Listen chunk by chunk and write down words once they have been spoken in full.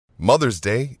Mother's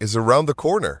Day is around the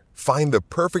corner. Find the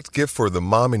perfect gift for the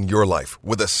mom in your life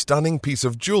with a stunning piece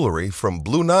of jewelry from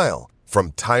Blue Nile.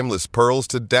 From timeless pearls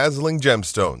to dazzling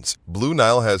gemstones, Blue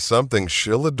Nile has something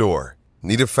she'll adore.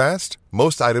 Need it fast?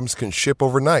 Most items can ship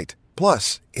overnight.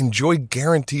 Plus, enjoy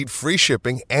guaranteed free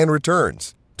shipping and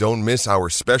returns. Don't miss our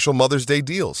special Mother's Day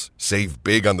deals. Save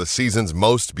big on the season's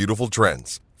most beautiful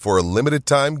trends. For a limited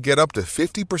time, get up to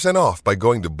 50% off by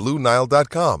going to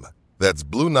BlueNile.com. That's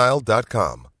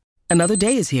BlueNile.com. Another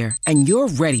day is here, and you're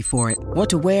ready for it. What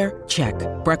to wear? Check.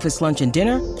 Breakfast, lunch, and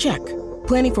dinner? Check.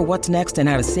 Planning for what's next and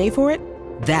how to save for it?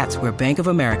 That's where Bank of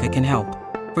America can help.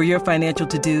 For your financial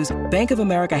to-dos, Bank of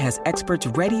America has experts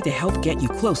ready to help get you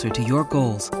closer to your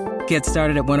goals. Get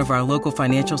started at one of our local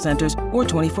financial centers or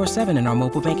 24/7 in our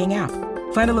mobile banking app.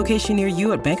 Find a location near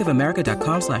you at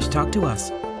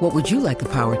bankofamerica.com/talktous. What would you like the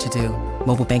power to do?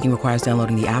 Mobile banking requires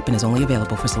downloading the app and is only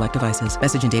available for select devices.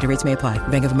 Message and data rates may apply.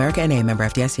 Bank of America N.A., member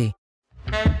FDIC.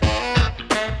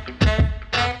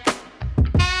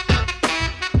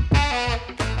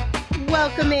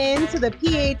 Welcome in to the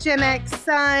PHNX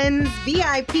Suns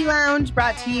VIP Lounge,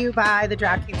 brought to you by the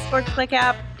DraftKings Sportsbook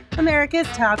app, America's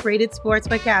top-rated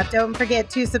sportsbook app. Don't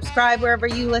forget to subscribe wherever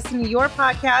you listen to your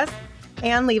podcast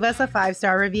and leave us a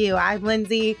 5-star review. I'm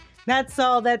Lindsay. That's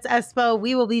all. That's Espo.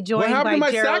 We will be joined by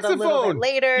Gerald a little bit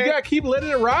later. You gotta keep letting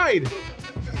it ride.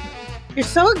 You're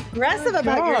so aggressive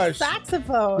about your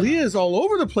saxophone. Leah's all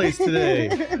over the place today.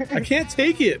 I can't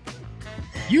take it.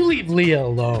 You leave Leah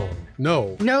alone.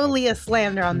 No Leah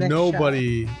slander on this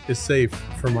Nobody is safe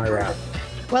from my wrath.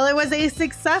 Well, it was a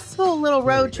successful little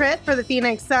road trip for the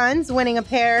Phoenix Suns, winning a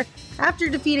pair after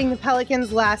defeating the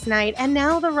Pelicans last night. And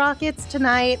now the Rockets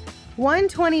tonight,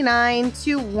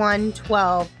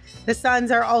 129-112. The Suns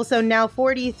are also now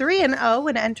 43-0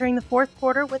 and entering the fourth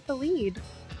quarter with the lead.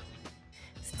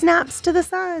 Snaps to the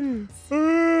Suns.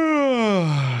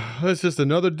 That's just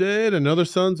another day and another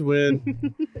Suns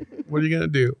win. What are you going to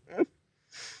do?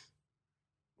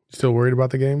 Still worried about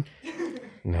the game?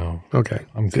 No. Okay.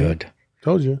 I'm good.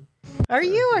 Told you. Are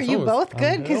you? Are you both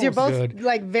good? Because you're both good.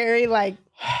 like very like.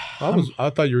 I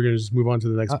thought you were going to just move on to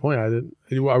the next point. I didn't.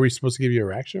 Are we supposed to give you a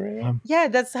reaction right now? Yeah,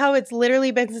 that's how it's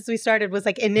literally been since we started. Was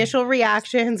like initial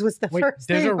reactions was the first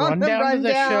thing on the rundown. To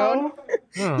the show?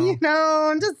 Oh. You know,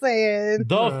 I'm just saying.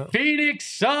 The Phoenix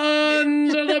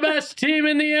Suns are the best team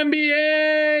in the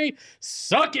NBA.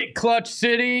 Suck it, Clutch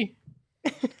City.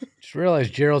 Just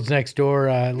realized Gerald's next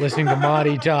door listening to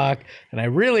Monty talk, and I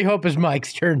really hope his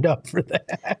mic's turned up for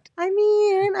that. I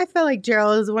mean, I feel like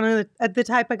Gerald is one of the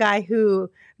type of guy who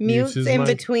mutes in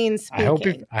between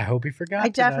speaking. I hope he forgot. I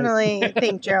definitely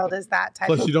think Gerald is that type.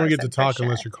 Plus, of you don't get to person talk for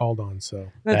unless sure. you're called on.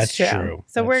 So That's true.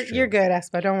 So you're good,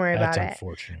 Espo. Don't worry about it. That's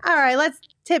unfortunate. All right, let's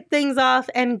tip things off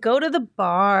and go to the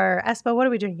bar. Espo, what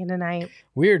are we drinking tonight?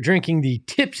 We are drinking the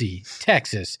Tipsy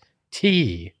Texas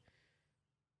tea.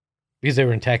 Because they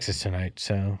were in Texas tonight,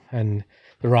 and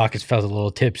the Rockets felt a little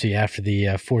tipsy after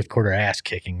the fourth quarter ass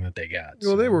kicking that they got.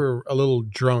 Well, they were a little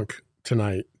drunk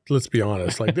tonight. Let's be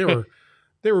honest. Like they were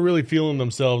really feeling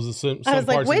themselves in some I was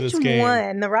like, parts of this game. which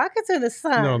one? The Rockets or the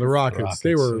Suns? No, the Rockets.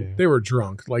 They were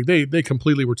drunk. Like they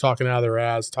completely were talking out of their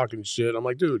ass, talking shit. I'm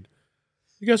like, dude,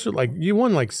 you guys are like, you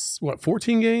won like what,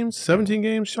 14 games, 17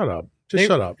 games? Shut up.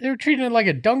 Shut up. They were treating it like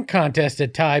a dunk contest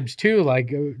at times too.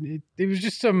 Like it was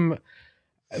just some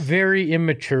very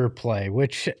immature play,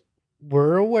 which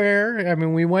we're aware. I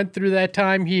mean, we went through that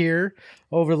time here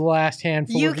over the last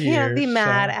handful of years. You can't be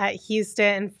mad at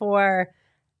Houston for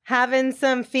having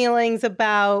some feelings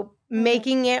about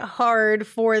making it hard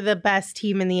for the best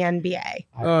team in the NBA.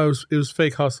 It was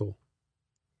fake hustle.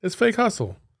 It's fake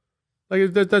hustle.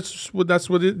 Like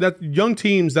that young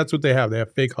teams, that's what they have. They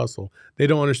have fake hustle. They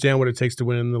don't understand what it takes to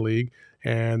win in the league.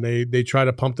 And they try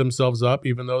to pump themselves up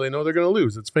even though they know they're going to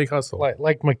lose. It's fake hustle.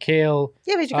 Like McHale.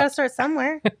 Yeah, but you got to start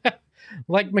somewhere.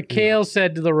 Like McHale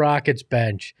said to the Rockets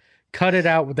bench, cut it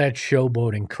out with that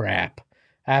showboating crap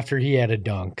after he had a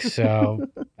dunk. So,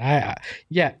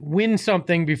 win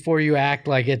something before you act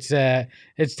like it's time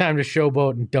to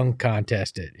showboat and dunk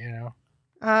contest it, you know?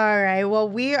 All right. Well,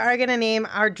 we are going to name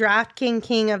our DraftKings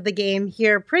King of the game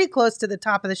here pretty close to the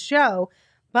top of the show.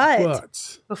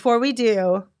 But before we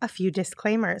do, a few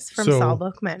disclaimers from Saul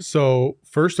Bookman. So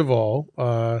first of all,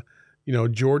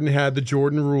 Jordan had the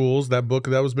Jordan Rules, that book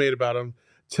that was made about him.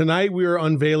 Tonight we are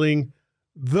unveiling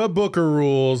the Booker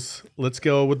Rules. Let's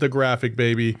go with the graphic,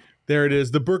 baby. There it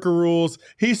is, the Booker Rules.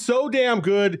 He's so damn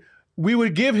good. We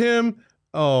would give him,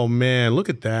 oh man, look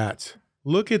at that.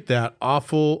 Look at that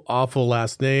awful, awful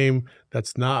last name.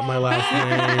 That's not my last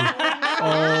name.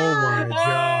 Oh my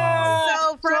God.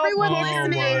 So for everyone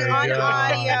listening on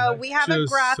audio, we have a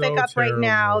graphic up right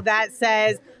now that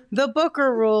says the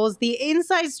Booker rules, the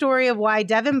inside story of why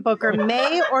Devin Booker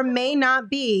may or may not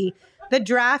be the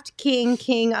draft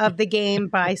king of the game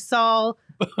by Saul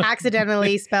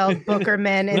accidentally spelled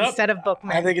Bookerman instead of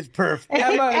Bookman. I think it's perfect.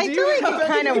 I feel like it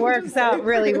kind of works out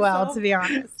really well, to be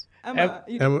honest. Emma,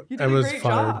 you did Emma's a great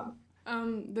fired. job.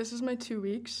 This is my 2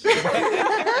 weeks.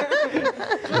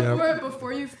 Yep.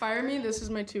 Before you fire me, this is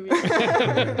my 2 weeks.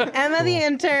 Emma, the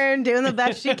intern, doing the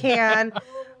best she can.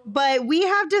 But we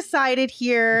have decided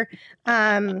here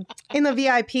in the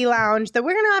VIP lounge that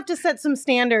we're going to have to set some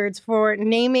standards for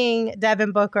naming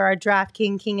Devin Booker our draft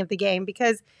king of the game.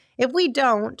 Because if we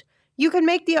don't, you can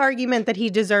make the argument that he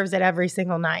deserves it every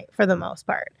single night for the most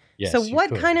part. Yes, so you what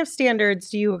could. kind of standards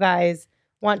do you guys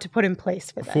want to put in place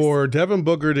for this? For Devin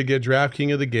Booker to get draft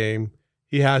king of the game,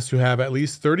 he has to have at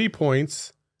least 30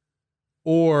 points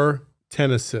or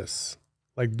 10 assists.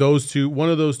 Like those two, one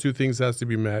of those two things has to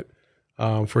be met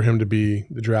for him to be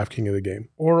the draft king of the game.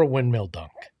 Or a windmill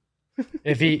dunk.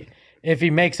 If he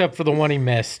makes up for the one he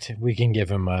missed, we can give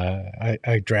him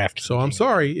a draft. So I'm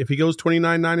sorry if he goes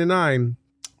 29.99.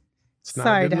 It's not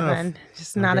Sorry, good Devin. enough.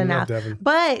 Just not good enough. Devin.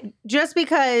 But just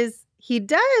because he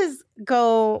does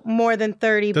go more than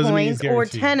 30 Doesn't mean he's points or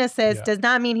guaranteed. 10 assists does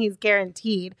not mean he's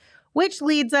guaranteed, which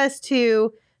leads us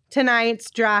to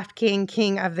tonight's draft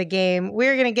king of the game.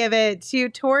 We're going to give it to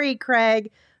Torrey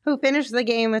Craig, who finished the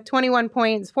game with 21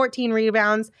 points, 14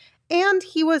 rebounds, and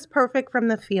he was perfect from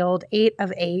the field, 8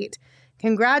 of 8.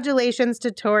 Congratulations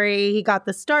to Torrey. He got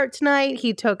the start tonight.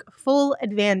 He took full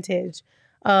advantage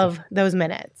of those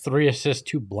minutes. 3 assists,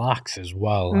 2 blocks as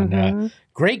well. Mm-hmm. And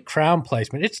great crown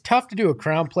placement. It's tough to do a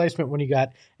crown placement when you got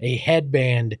a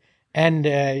headband and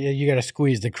you got to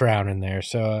squeeze the crown in there.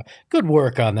 So good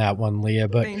work on that one, Leah.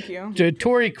 But Thank you.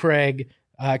 Torrey Craig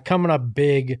coming up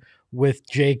big with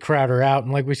Jay Crowder out.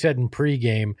 And like we said in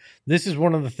pregame, this is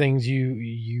one of the things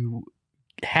you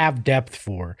have depth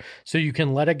for. So you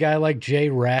can let a guy like Jay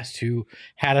rest who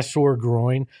had a sore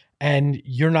groin, and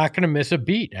you're not going to miss a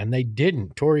beat. And they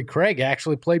didn't. Torrey Craig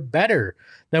actually played better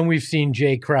than we've seen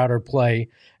Jay Crowder play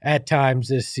at times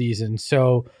this season.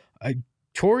 So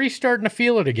Torrey's starting to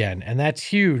feel it again, and that's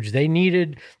huge. They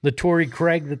needed the Torrey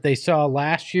Craig that they saw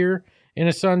last year in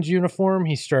a Suns uniform.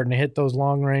 He's starting to hit those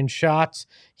long-range shots.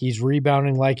 He's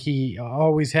rebounding like he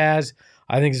always has.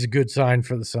 I think it's a good sign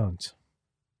for the Suns.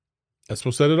 That's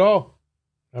what said it all.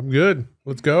 I'm good.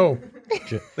 Let's go.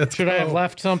 Should I have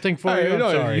left something for you? I'm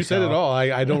No, sorry, you said Sal. it all.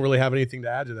 I don't really have anything to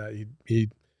add to that. He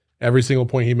every single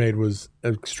point he made was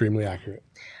extremely accurate.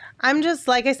 I'm just,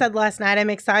 like I said last night,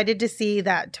 I'm excited to see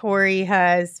that Torrey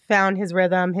has found his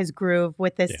rhythm, his groove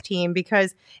with this team,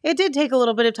 because it did take a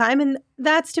little bit of time, and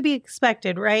that's to be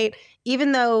expected, right?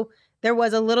 Even though there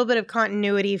was a little bit of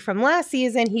continuity from last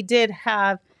season,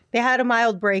 they had a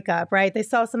mild breakup, right? They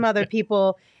saw some other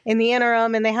people in the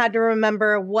interim, and they had to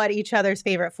remember what each other's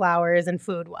favorite flowers and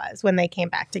food was when they came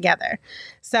back together.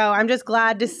 So I'm just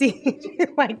glad to see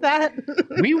like that.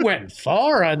 We went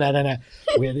far on that, and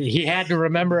he had to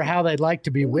remember how they'd like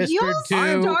to be whispered You to.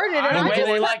 started it. the I way just they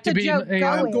kept like to the be. joke going.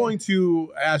 I'm going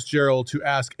to ask Gerald to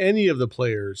ask any of the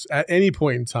players at any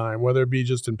point in time, whether it be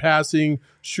just in passing,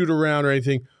 shoot around, or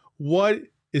anything, what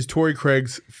is Torrey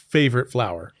Craig's favorite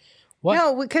flower? What?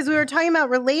 No, because we were talking about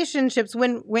relationships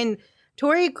when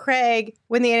Torrey Craig,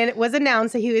 when it was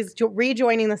announced that he was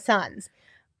rejoining the Suns,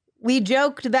 we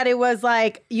joked that it was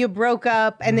like you broke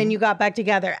up and then you got back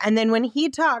together. And then when he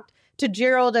talked to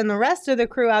Gerald and the rest of the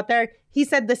crew out there, he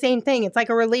said the same thing. It's like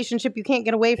a relationship you can't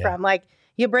get away from. Like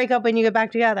you break up and you get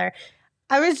back together.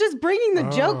 I was just bringing the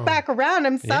joke back around.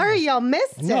 I'm sorry y'all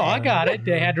missed it. No, I got it.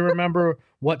 They had to remember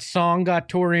what song got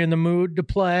Torrey in the mood to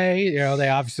play. You know, they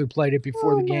obviously played it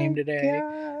before the game today.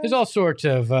 There's all sorts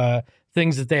of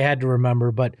things that they had to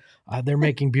remember, but they're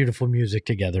making beautiful music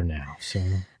together now. So,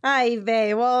 Ay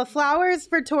vey. Well, flowers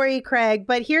for Torrey Craig.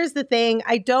 But here's the thing.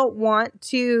 I don't want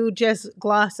to just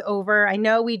gloss over. I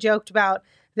know we joked about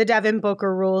the Devin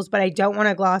Booker rules, but I don't want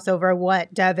to gloss over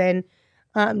what Devin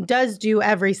does do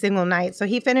every single night. So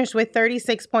he finished with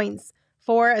 36 points,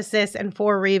 4 assists, and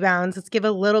 4 rebounds. Let's give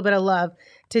a little bit of love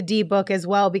to D-Book as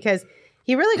well, because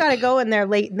he really got to go in there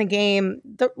late in the game.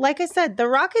 Like I said, the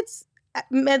Rockets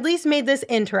at least made this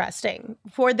interesting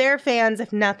for their fans,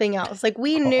 if nothing else. Like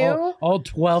we knew all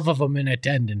 12 of them in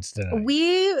attendance tonight.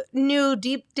 We knew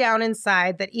deep down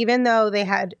inside that even though they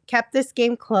had kept this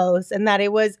game close and that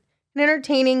it was an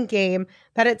entertaining game,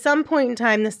 that at some point in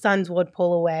time the Suns would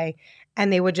pull away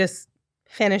and they would just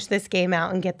finish this game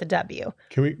out and get the W.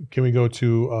 Can we go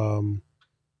to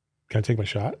can I take my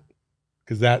shot?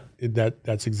 because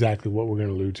that's exactly what we're going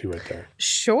to allude to right there.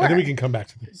 Sure. And then we can come back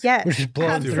to this. Yes. We're just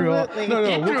blowing through all. Absolutely. No,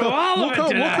 Get through all of it we'll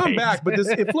tonight. come back, but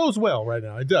it flows well right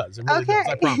now. It does. It really Okay. does.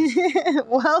 I promise.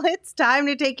 Well, it's time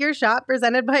to take your shot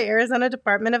presented by Arizona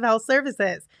Department of Health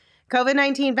Services.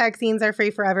 COVID-19 vaccines are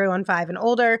free for everyone 5 and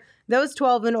older. Those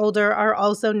 12 and older are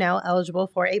also now eligible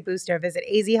for a booster. Visit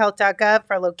azhealth.gov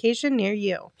for a location near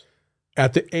you.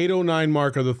 At the 8:09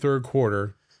 mark of the third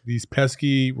quarter, these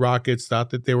pesky Rockets thought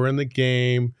that they were in the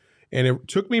game. And it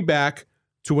took me back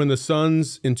to when the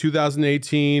Suns in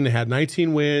 2018 had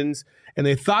 19 wins, and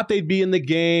they thought they'd be in the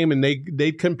game, and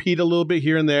they'd compete a little bit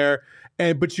here and there.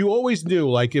 But you always knew,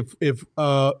 like if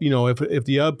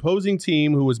the opposing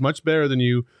team, who was much better than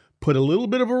you, put a little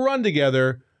bit of a run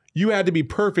together, you had to be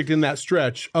perfect in that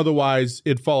stretch. Otherwise,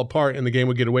 it'd fall apart and the game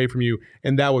would get away from you,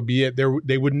 and that would be it.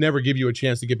 They would never give you a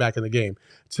chance to get back in the game.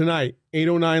 Tonight,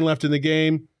 8:09 left in the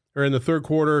game, or in the third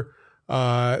quarter,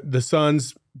 the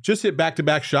Suns just hit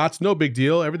back-to-back shots. No big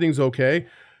deal. Everything's okay.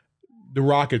 The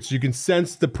Rockets, you can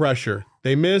sense the pressure.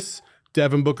 They miss.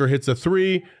 Devin Booker hits a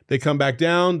 3. They come back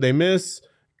down. They miss.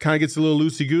 Kind of gets a little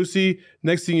loosey-goosey.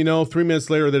 Next thing you know, 3 minutes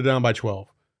later, they're down by 12.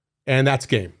 And that's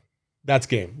game. That's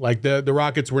game. Like the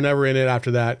Rockets were never in it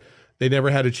after that. They never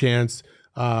had a chance.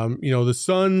 The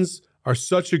Suns are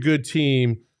such a good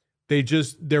team.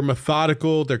 They're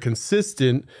methodical. They're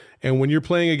consistent. And when you're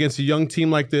playing against a young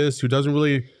team like this who doesn't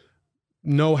really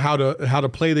know how to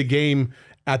play the game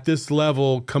at this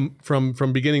level,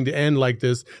 from beginning to end like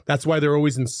this, that's why they're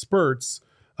always in spurts.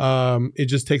 It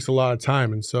just takes a lot of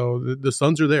time. And so the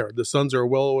Suns are there. The Suns are a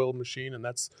well-oiled machine, and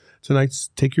that's tonight's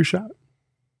Take Your Shot.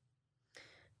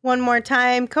 One more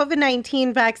time,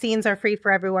 COVID-19 vaccines are free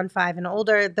for everyone 5 and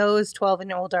older. Those 12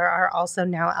 and older are also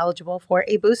now eligible for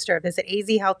a booster. Visit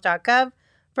azhealth.gov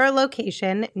for a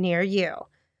location near you.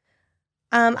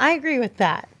 I agree with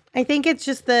that. I think it's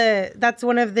just that's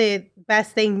one of the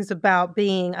best things about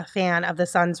being a fan of the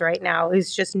Suns right now,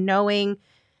 is just knowing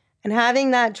and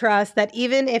having that trust that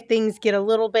even if things get a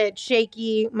little bit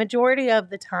shaky, majority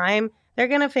of the time, they're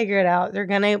going to figure it out. They're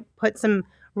going to put some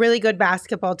really good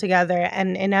basketball together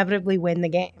and inevitably win the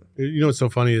game. You know what's so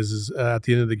funny is at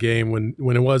the end of the game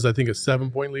when it was, I think, a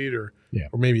 7-point lead or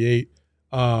maybe 8.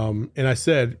 And I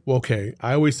said, well, okay,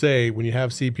 I always say when you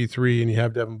have CP3 and you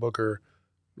have Devin Booker,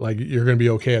 like, you're going to be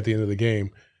okay at the end of the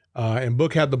game. And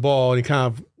Book had the ball, and he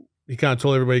kind of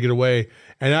told everybody to get away,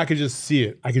 and I could just see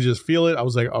it. I could just feel it. I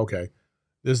was like, okay,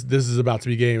 this is about to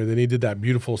be game. And then he did that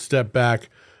beautiful step back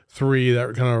 3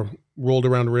 that kind of rolled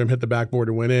around the rim, hit the backboard,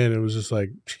 and went in. It was just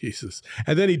like, Jesus.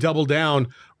 And then he doubled down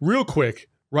real quick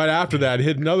right after that,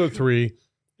 hit another 3.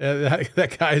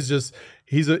 That guy is just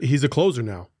he's a closer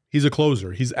now. He's a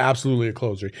closer. He's absolutely a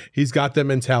closer. He's got that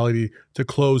mentality to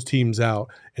close teams out.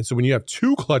 And so when you have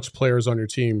 2 clutch players on your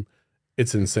team,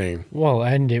 it's insane. Well,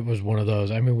 and it was one of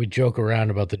those. I mean, we joke around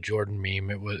about the Jordan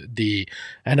meme. It was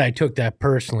and I took that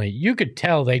personally. You could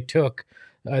tell they took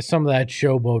some of that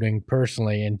showboating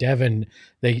personally. And Devin,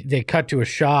 they cut to a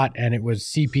shot, and it was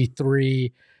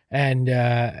CP3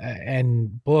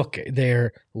 and Book.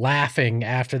 They're laughing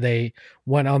after they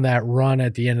went on that run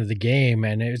at the end of the game,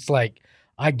 and it's like,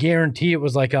 I guarantee it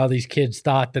was like all these kids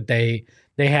thought that they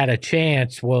had a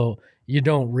chance. Well, you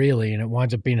don't really, and it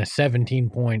winds up being a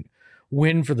 17-point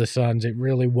win for the Suns. It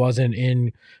really wasn't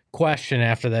in question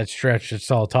after that stretch that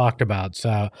Saul talked about.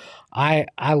 So I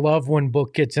love when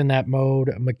Book gets in that mode.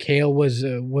 McHale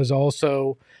was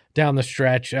also down the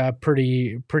stretch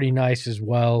pretty nice as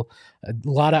well. A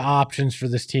lot of options for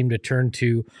this team to turn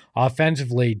to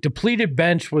offensively. Depleted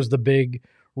bench was the big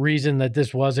reason that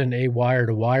this wasn't a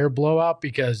wire-to-wire blowout,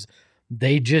 because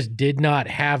they just did not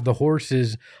have the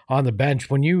horses on the bench.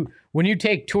 When you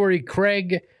take Torrey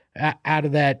Craig out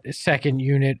of that second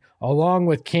unit, along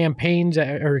with Campaign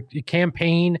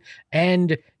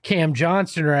and Cam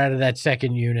Johnson are out of that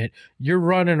second unit, you're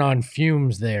running on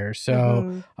fumes there.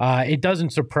 So it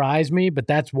doesn't surprise me, but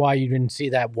that's why you didn't see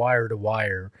that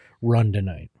wire-to-wire run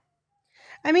tonight.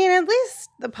 I mean, at least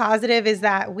the positive is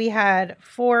that we had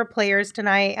 4 players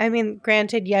tonight. I mean,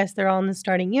 granted, yes, they're all in the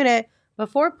starting unit, but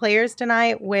 4 players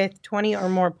tonight with 20 or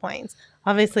more points.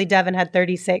 Obviously, Devin had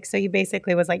 36, so he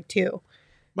basically was like 2.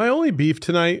 My only beef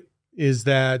tonight is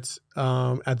that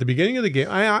at the beginning of the game,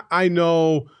 I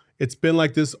know it's been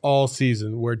like this all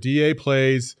season, where DA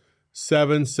plays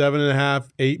 7.5,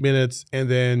 8 minutes, and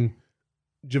then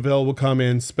JaVale will come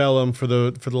in, spell him for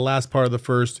the last part of the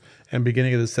first and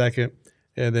beginning of the second.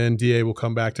 And then DA will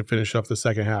come back to finish up the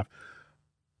second half.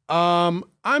 I'm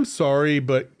sorry,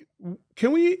 but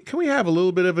can we have a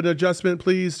little bit of an adjustment,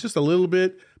 please? Just a little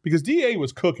bit, because DA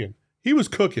was cooking. He was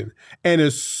cooking. And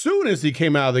as soon as he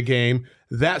came out of the game,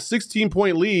 that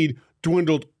 16-point lead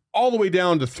dwindled all the way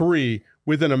down to 3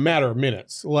 within a matter of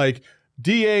minutes. Like,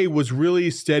 DA was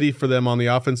really steady for them on the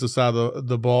offensive side of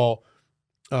the ball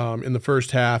in the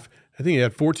first half. I think he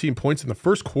had 14 points in the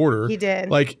first quarter. He did.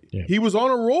 Like, he was on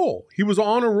a roll.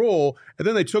 And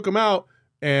then they took him out,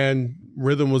 and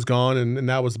rhythm was gone, and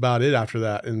that was about it after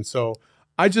that. And so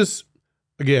I just,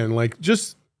 again, like,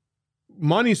 just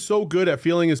Monty's so good at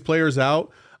feeling his players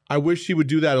out. I wish he would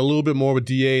do that a little bit more with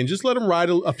DA and just let him ride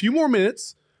a few more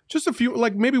minutes, just a few,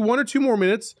 like maybe 1 or 2 more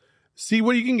minutes, see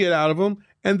what you can get out of him,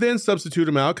 and then substitute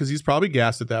him out because he's probably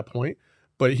gassed at that point.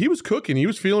 But he was cooking. He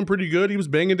was feeling pretty good. He was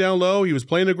banging down low. He was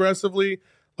playing aggressively.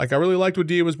 Like, I really liked what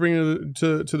DA was bringing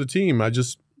to the team. I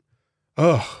just,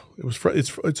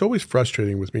 it's always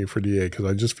frustrating with me for DA because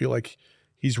I just feel like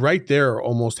he's right there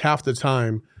almost half the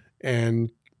time,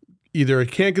 and either he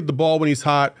can't get the ball when he's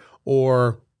hot,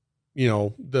 or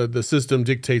the system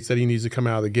dictates that he needs to come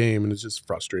out of the game, and it's just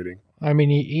frustrating. I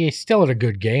mean, he still had a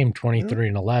good game, 23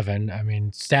 and 11. I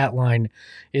mean, stat line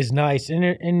is nice. And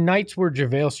in nights where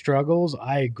JaVale struggles,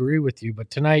 I agree with you.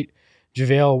 But tonight,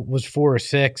 JaVale was 4 or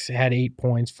 6, had 8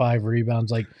 points, 5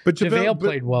 rebounds. But JaVale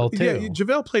played well too. Yeah,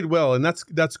 JaVale played well, and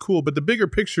that's cool. But the bigger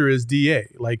picture is DA.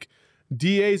 Like,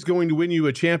 DA is going to win you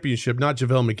a championship, not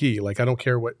JaVale McGee. Like, I don't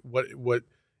care what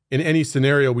in any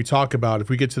scenario we talk about. If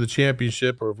we get to the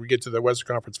championship or if we get to the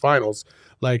Western Conference Finals,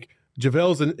 like,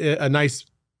 JaVale's a nice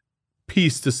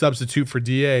piece to substitute for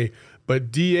DA,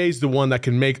 but DA's the one that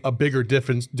can make a bigger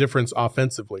difference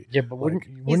offensively. Yeah, but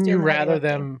wouldn't you rather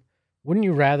them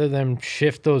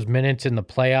shift those minutes in the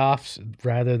playoffs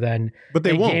rather than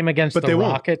game against the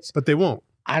Rockets? But they won't.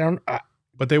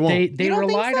 But they won't. They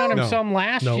relied on him some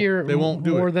last year. They won't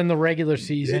do more than the regular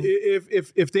season.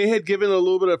 If they had given a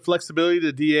little bit of flexibility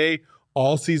to DA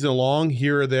all season long,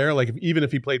 here or there, like even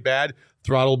if he played bad,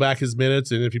 throttle back his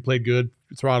minutes, and if he played good,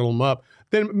 throttle him up,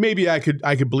 then maybe I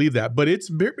could believe that. But it's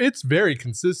very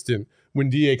consistent when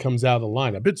DA comes out of the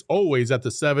lineup. It's always at the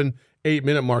 7-8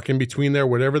 minute mark in between there.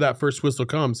 Whatever that first whistle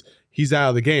comes, he's out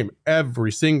of the game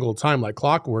every single time, like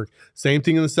clockwork. Same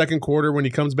thing in the second quarter when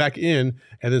he comes back in,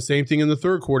 and then same thing in the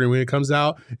third quarter when he comes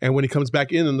out, and when he comes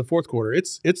back in the fourth quarter.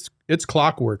 It's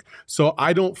clockwork. So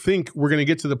I don't think we're going to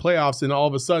get to the playoffs and all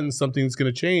of a sudden something's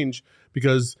going to change,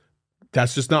 because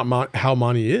that's just not how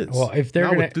Monty is. Well, if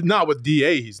they're not with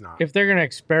DA, he's not. If they're going to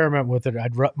experiment with it,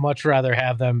 I'd much rather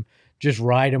have them just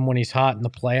ride him when he's hot in the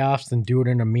playoffs than do it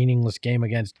in a meaningless game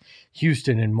against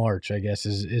Houston in March, I guess,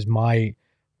 is my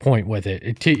point with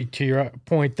it. To your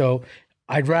point, though,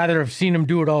 I'd rather have seen him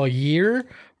do it all year,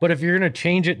 but if you're going to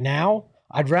change it now,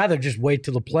 I'd rather just wait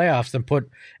till the playoffs than put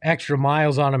extra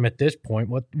miles on him at this point.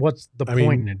 What's the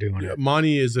point in doing it?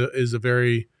 Monty is a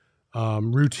very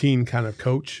routine kind of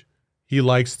coach. He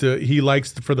likes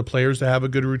for the players to have a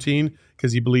good routine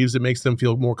because he believes it makes them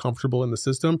feel more comfortable in the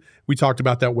system. We talked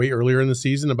about that way earlier in the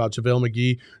season about JaVale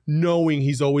McGee knowing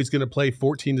he's always going to play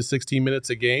 14 to 16 minutes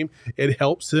a game. It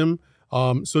helps him.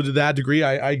 So to that degree,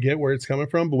 I get where it's coming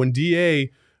from. But when DA,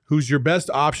 who's your best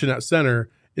option at center,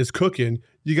 is cooking,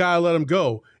 you got to let him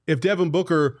go. If Devin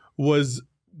Booker was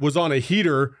on a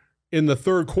heater in the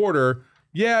third quarter,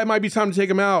 yeah, it might be time to take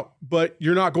him out, but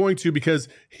you're not going to because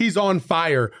he's on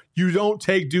fire. You don't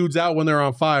take dudes out when they're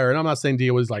on fire. And I'm not saying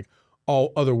DA was like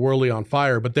all otherworldly on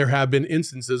fire, but there have been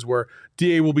instances where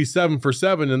DA will be 7 for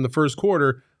 7 in the first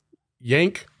quarter,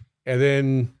 yank, and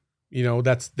then,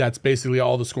 that's basically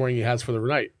all the scoring he has for the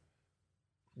night,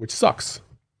 which sucks.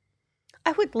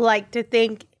 I would like to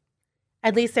think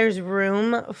at least there's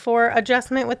room for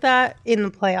adjustment with that in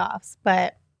the playoffs,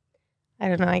 but I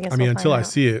don't know. I guess until I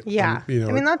see it. Yeah.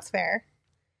 That's fair.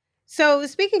 So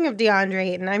speaking of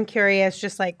DeAndre Ayton, I'm curious,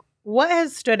 just like what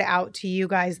has stood out to you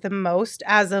guys the most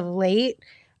as of late,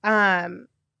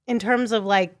 in terms of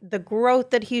like the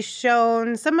growth that he's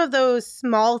shown, some of those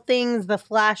small things, the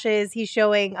flashes he's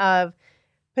showing of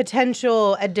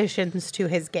potential additions to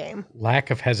his game.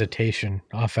 Lack of hesitation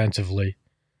offensively.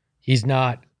 He's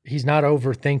not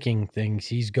overthinking things.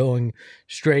 He's going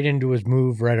straight into his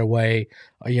move right away,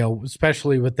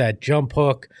 especially with that jump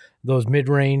hook, those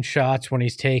mid-range shots when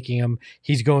he's taking them,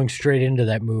 he's going straight into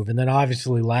that move. And then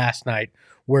obviously last night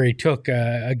where he took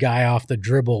a guy off the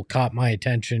dribble caught my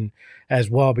attention as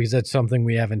well, because that's something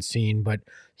we haven't seen. But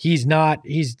he's in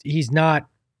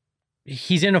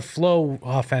a flow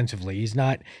offensively. He's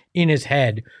not in his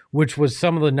head, which was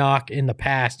some of the knock in the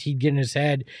past. He'd get in his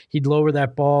head, he'd lower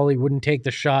that ball, he wouldn't take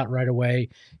the shot right away.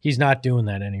 He's not doing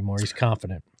that anymore. He's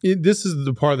confident. This is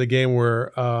the part of the game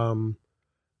where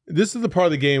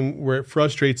it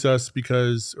frustrates us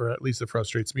because, or at least it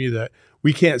frustrates me, that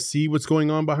we can't see what's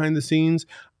going on behind the scenes.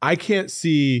 I can't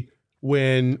see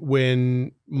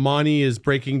when Monty is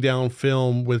breaking down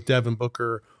film with Devin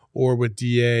Booker or with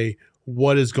DA,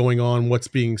 what is going on, what's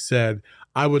being said.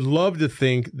 I would love to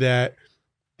think that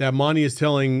Monty is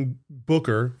telling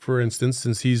Booker, for instance,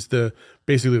 since he's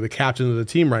basically the captain of the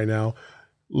team right now,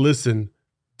 listen,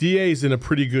 DA's in a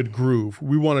pretty good groove.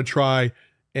 We want to try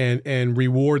and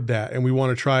reward that, and we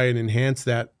want to try and enhance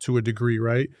that to a degree,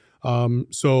 right?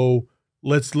 So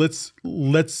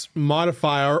let's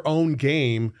modify our own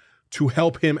game to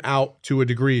help him out to a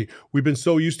degree. We've been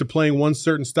so used to playing one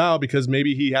certain style because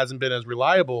maybe he hasn't been as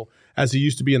reliable as he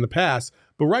used to be in the past.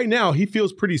 But right now, he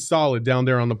feels pretty solid down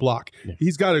there on the block. Yeah.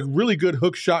 He's got a really good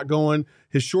hook shot going.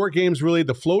 His short game's really,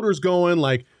 the floater's going.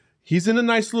 Like, he's in a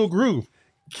nice little groove.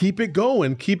 Keep it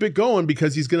going,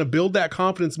 because he's going to build that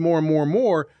confidence more and more and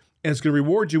more, and it's going to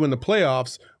reward you in the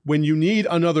playoffs. When you need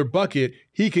another bucket,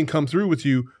 he can come through with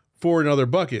you for another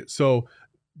bucket. So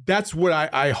that's what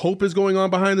I hope is going on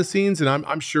behind the scenes, and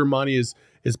I'm sure Monty is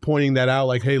pointing that out.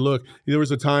 Like, hey, look, there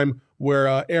was a time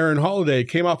where Aaron Holiday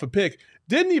came off a pick,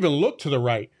 didn't even look to the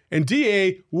right, and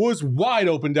DA was wide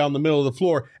open down the middle of the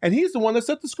floor, and he's the one that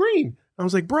set the screen. I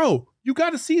was like, bro, you got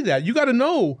to see that. You got to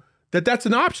know that that's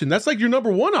an option. That's like your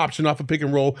number one option off a pick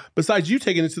and roll, besides you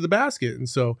taking it to the basket. And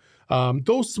so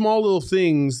those small little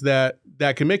things that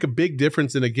can make a big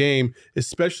difference in a game,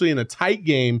 especially in a tight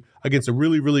game against a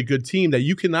really, really good team, that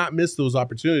you cannot miss those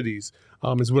opportunities,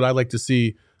 is what I like to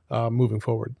see moving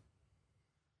forward.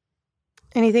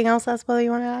 Anything else, Espo, you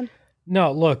want to add?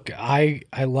 No, look, I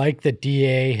like that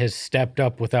DA has stepped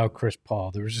up without Chris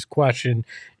Paul. There was this question,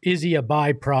 is he a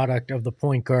byproduct of the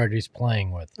point guard he's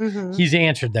playing with? Mm-hmm. He's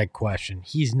answered that question.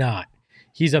 He's not.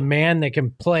 He's a man that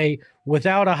can play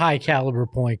without a high-caliber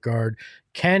point guard,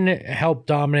 can help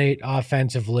dominate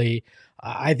offensively.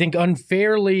 I think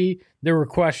unfairly there were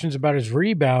questions about his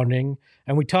rebounding,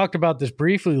 and we talked about this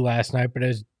briefly last night, but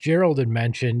as Gerald had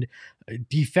mentioned,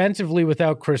 defensively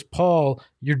without Chris Paul,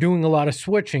 you're doing a lot of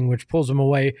switching, which pulls him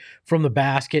away from the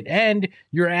basket, and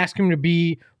you're asking him to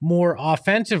be more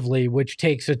offensively, which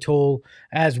takes a toll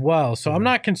as well. So I'm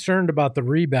not concerned about the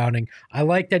rebounding. I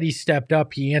like that he stepped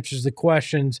up. He answers the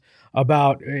questions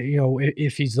about,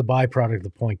 if he's the byproduct of the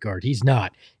point guard. He's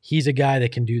not. He's a guy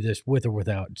that can do this with or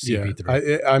without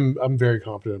CP3. Yeah, I'm very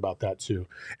confident about that too.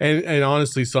 And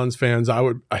honestly, Suns fans,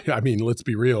 I mean, let's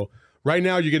be real. Right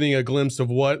now, you're getting a glimpse of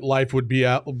what life would be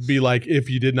like if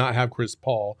you did not have Chris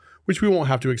Paul, which we won't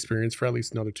have to experience for at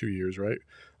least another 2 years, right?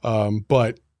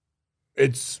 But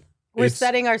we're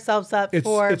setting ourselves up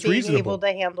for being reasonable. Able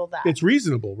to handle that. It's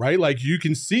reasonable, right? Like, you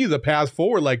can see the path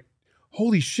forward. Like,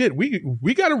 holy shit,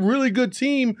 we got a really good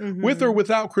team with or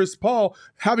without Chris Paul.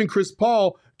 Having Chris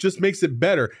Paul just makes it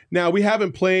better. Now, we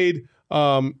haven't played.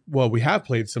 We have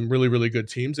played some really, really good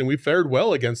teams, and we fared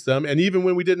well against them. And even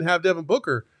when we didn't have Devin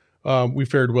Booker, we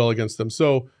fared well against them.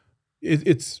 So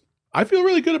I feel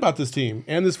really good about this team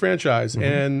and this franchise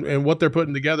and what they're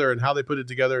putting together and how they put it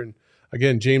together. And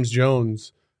again, James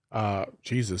Jones,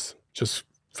 Jesus, just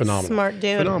phenomenal. Smart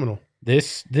dude. Phenomenal.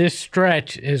 This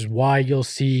stretch is why you'll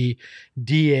see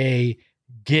DA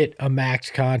get a max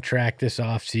contract this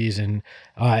offseason.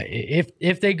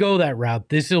 If they go that route,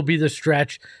 this will be the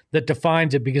stretch that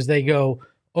defines it, because they go,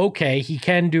 okay, he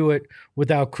can do it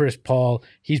without Chris Paul.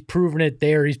 He's proven it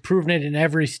there. He's proven it in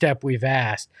every step we've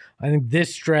asked. I think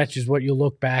this stretch is what you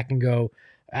look back and go,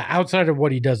 outside of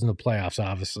what he does in the playoffs,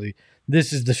 obviously,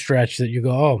 this is the stretch that you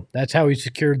go, oh, that's how he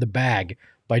secured the bag,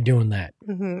 by doing that.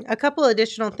 Mm-hmm. A couple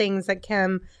additional things that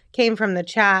came from the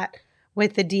chat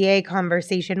with the DA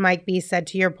conversation. Mike B said,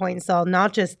 to your point, Saul,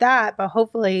 not just that, but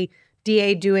hopefully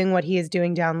DA doing what he is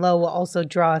doing down low will also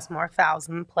draw us more fouls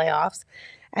in the playoffs.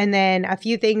 And then a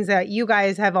few things that you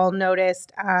guys have all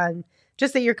noticed,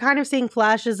 just that you're kind of seeing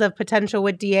flashes of potential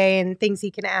with DA, and things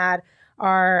he can add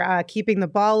are keeping the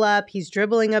ball up. He's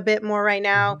dribbling a bit more right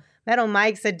now. Metal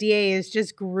Mike said DA is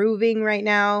just grooving right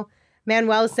now.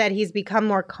 Manuel said he's become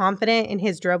more confident in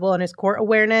his dribble, and his court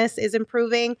awareness is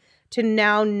improving to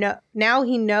now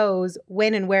he knows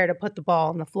when and where to put the ball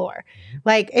on the floor.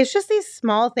 Like, it's just these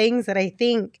small things that I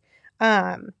think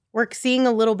we're seeing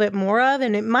a little bit more of,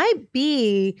 and it might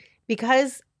be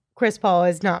because Chris Paul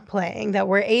is not playing that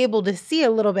we're able to see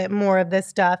a little bit more of this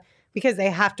stuff, because they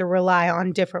have to rely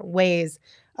on different ways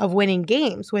of winning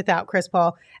games without Chris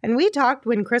Paul. And we talked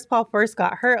when Chris Paul first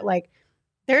got hurt, like,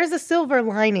 there's a silver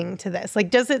lining to this. Like,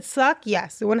 does it suck?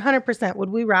 Yes, 100%. Would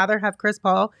we rather have Chris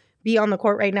Paul be on the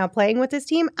court right now playing with his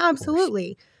team?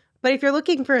 Absolutely. But if you're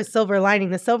looking for a silver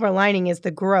lining, the silver lining is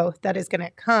the growth that is going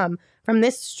to come from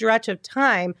this stretch of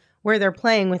time where they're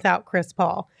playing without Chris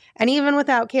Paul, and even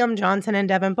without Cam Johnson and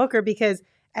Devin Booker, because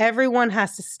everyone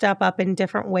has to step up in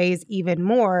different ways even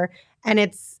more. And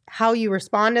it's how you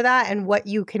respond to that and what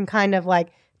you can kind of like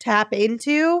tap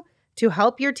into to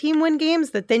help your team win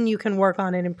games that then you can work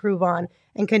on and improve on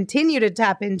and continue to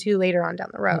tap into later on down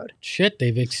the road. Shit,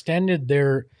 they've extended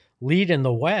their lead in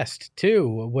the West too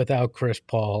without Chris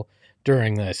Paul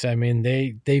during this. I mean,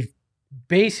 they've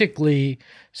basically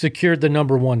secured the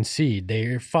number 1 seed.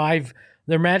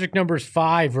 Their magic number is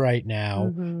 5 right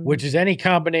now, which is any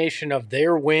combination of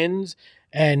their wins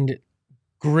and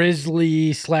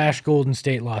Grizzly/Golden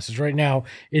State losses. Right now,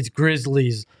 it's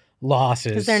Grizzlies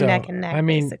losses. Because they're neck and neck,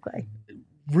 basically.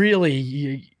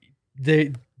 Really,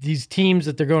 these teams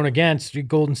that they're going against,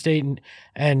 Golden State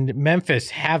and Memphis,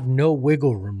 have no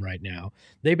wiggle room right now.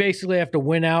 They basically have to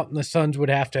win out, and the Suns would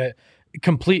have to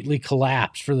completely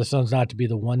collapse for the Suns not to be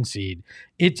the 1 seed.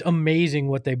 It's amazing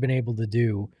what they've been able to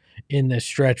do in this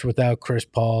stretch without Chris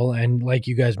Paul. And like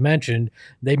you guys mentioned,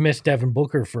 they missed Devin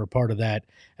Booker for a part of that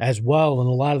as well. And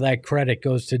a lot of that credit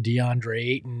goes to DeAndre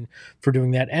Ayton for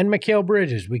doing that. And Mikal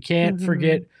Bridges. We can't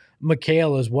forget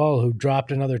Mikal as well, who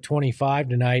dropped another 25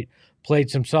 tonight, played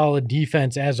some solid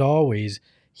defense as always.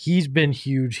 He's been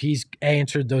huge. He's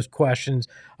answered those questions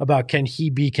about can he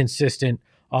be consistent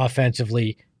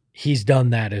offensively. He's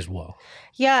done that as well.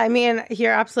 Yeah, I mean,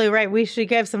 you're absolutely right. We should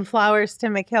give some flowers to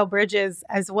Mikal Bridges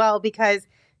as well because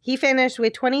he finished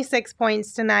with 26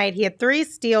 points tonight. He had 3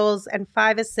 steals and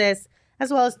 5 assists,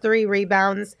 as well as 3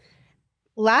 rebounds.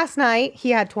 Last night,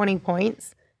 he had 20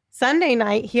 points. Sunday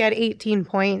night, he had 18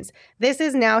 points. This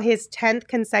is now his 10th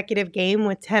consecutive game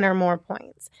with 10 or more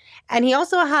points. And he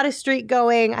also had a streak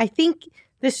going. I think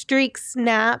the streak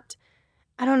snapped.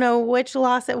 I don't know which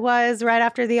loss it was right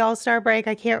after the All-Star break.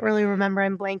 I can't really remember.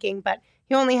 I'm blanking, but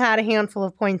he only had a handful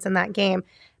of points in that game.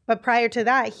 But prior to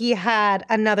that, he had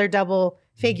another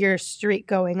double-figure streak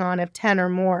going on of 10 or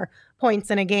more points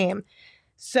in a game.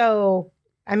 So,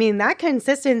 I mean, that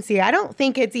consistency, I don't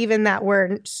think it's even that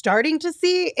we're starting to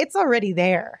see. It's already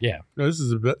there. Yeah. No, this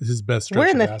is his best stretch.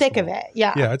 We're in the of thick of it.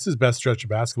 Yeah. Yeah, it's his best stretch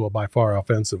of basketball by far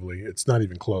offensively. It's not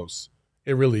even close.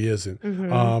 It really isn't.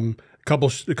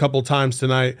 A couple times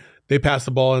tonight, they passed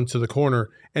the ball into the corner,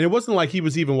 and it wasn't like he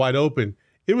was even wide open.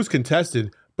 It was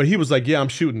contested, but he was like, "Yeah, I'm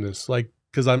shooting this, like,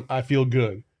 because I feel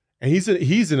good." And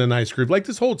he's in a nice groove. Like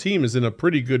this whole team is in a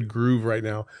pretty good groove right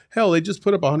now. Hell, they just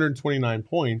put up 129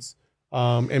 points,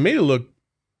 and made it look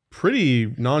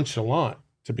pretty nonchalant.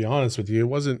 To be honest with you, it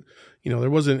wasn't. There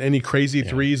wasn't any crazy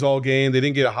threes all game. They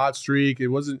didn't get a hot streak. It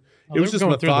wasn't. It was just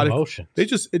methodical. They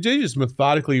just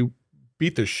methodically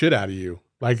beat the shit out of you.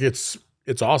 Like it's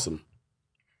awesome.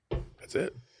 That's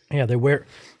it. Yeah, they wear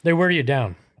you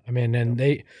down. I mean, and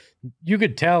you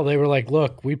could tell they were like,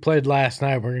 look, we played last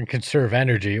night. We're going to conserve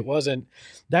energy.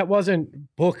 That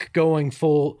wasn't Book going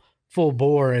full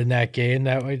bore in that game.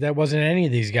 That wasn't any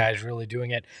of these guys really doing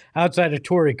it outside of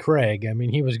Torrey Craig. I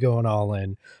mean, he was going all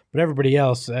in, but everybody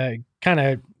else kind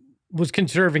of was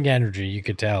conserving energy, you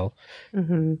could tell.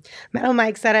 Metal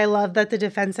Mike said, I love that the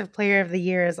defensive player of the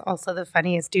year is also the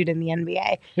funniest dude in the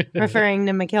NBA, referring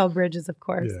to Mikal Bridges, of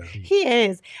course. Yeah. He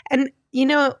is. And,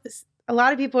 a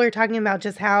lot of people are talking about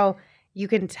just how you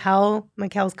can tell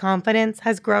Mikal's confidence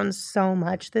has grown so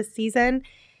much this season.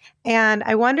 And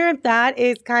I wonder if that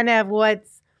is kind of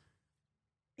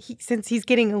since he's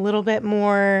getting a little bit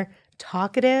more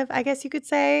talkative, I guess you could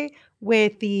say,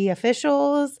 with the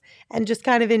officials and just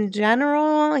kind of in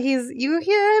general, you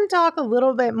hear him talk a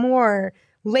little bit more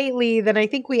lately than I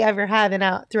think we ever have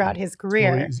throughout his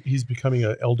career. Well, he's becoming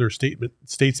an elder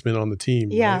statesman on the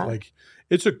team. Yeah. Right? Like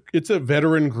it's a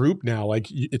veteran group now. Like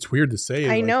it's weird to say.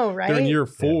 I know, right? They're in year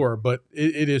 4, but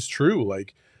it is true.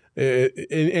 Like,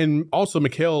 and also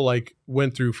Mikal like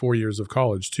went through 4 years of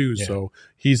college too. Yeah. So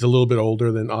he's a little bit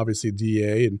older than obviously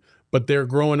DA but they're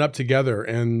growing up together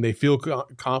and they feel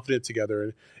confident together.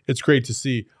 And it's great to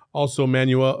see. Also,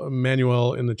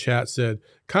 Manuel in the chat said,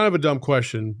 kind of a dumb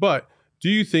question, but do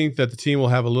you think that the team will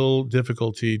have a little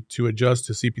difficulty to adjust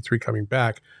to CP3 coming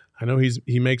back? I know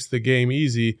he makes the game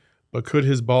easy, but could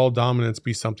his ball dominance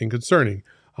be something concerning?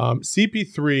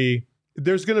 CP3,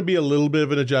 there's going to be a little bit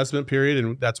of an adjustment period,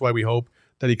 and that's why we hope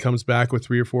that he comes back with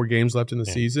 3 or 4 games left in the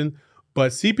season.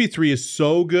 But CP3 is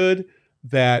so good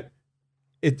that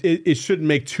it shouldn't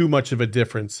make too much of a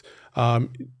difference.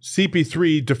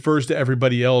 CP3 defers to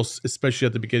everybody else, especially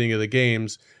at the beginning of the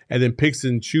games, and then picks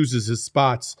and chooses his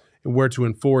spots and where to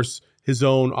enforce his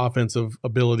own offensive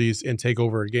abilities and take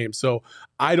over a game. So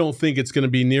I don't think it's going to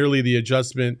be nearly the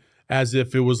adjustment as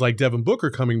if it was like Devin Booker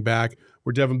coming back,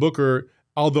 where Devin Booker,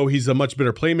 although he's a much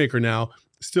better playmaker now,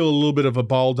 still a little bit of a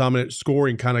ball-dominant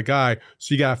scoring kind of guy.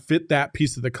 So you got to fit that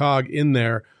piece of the cog in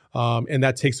there, and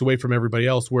that takes away from everybody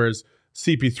else, whereas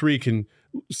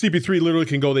CP3 literally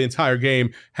can go the entire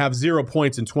game, have 0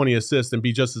 points and 20 assists, and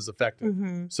be just as effective.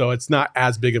 So it's not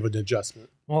as big of an adjustment.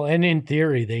 Well, and in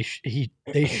theory,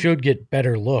 they should get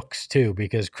better looks too,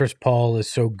 because Chris Paul is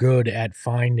so good at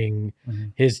finding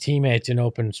his teammates in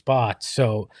open spots.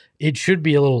 So it should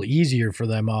be a little easier for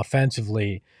them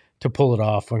offensively to pull it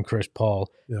off when Chris Paul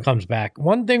comes back.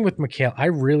 One thing with Mikal, I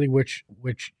really wish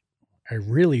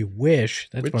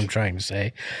that's what I'm trying to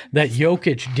say, that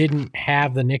Jokic didn't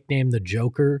have the nickname the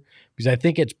Joker, because I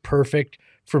think it's perfect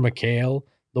for Mikal.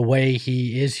 The way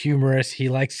he is humorous, he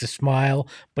likes to smile,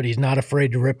 but he's not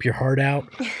afraid to rip your heart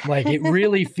out. Like, it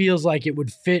really feels like it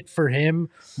would fit for him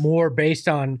more based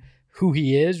on who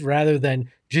he is rather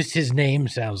than just his name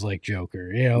sounds like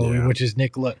Joker, which is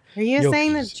Nikola. Are you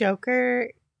saying that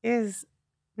Joker is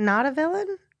not a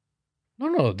villain?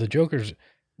 No, the Joker's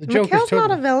Mikal's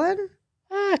not a villain.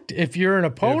 If you're an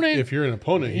opponent, if you're an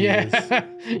opponent, he is a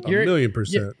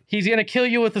 1,000,000%. He's gonna kill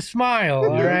you with a smile.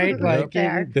 All right,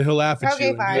 then he'll laugh at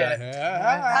you.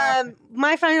 Fine.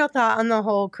 My final thought on the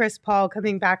whole Chris Paul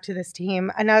coming back to this team.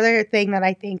 Another thing that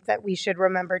I think that we should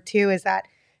remember too is that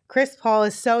Chris Paul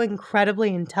is so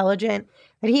incredibly intelligent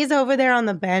that he's over there on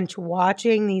the bench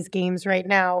watching these games right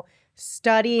now,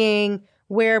 studying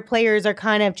where players are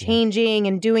kind of changing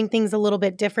and doing things a little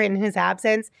bit different in his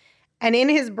absence. And in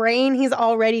his brain, he's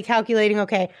already calculating,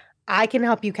 okay, I can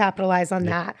help you capitalize on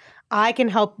that. I can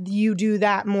help you do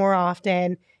that more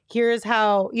often. Here's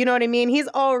how, you know what I mean? He's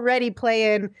already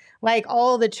playing like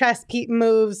all the chess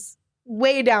moves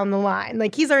way down the line.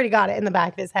 Like, he's already got it in the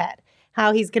back of his head,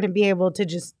 how he's going to be able to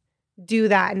just do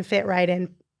that and fit right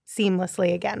in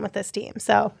seamlessly again with this team.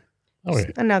 So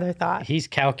another thought. He's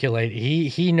calculating.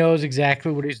 He knows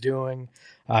exactly what he's doing.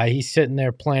 He's sitting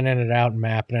there planning it out and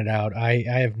mapping it out. I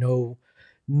have no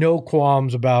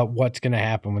qualms about what's going to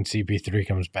happen when CP3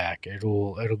 comes back.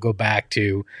 It'll go back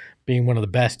to being one of the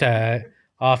best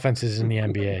offenses in the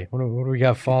NBA. What do we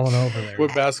got falling over there?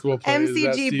 What basketball player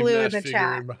MCG Blue in the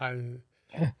chat.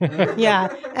 Yeah,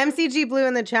 MCG Blue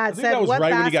in the chat said, that was "What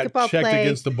right when he basketball got checked play?"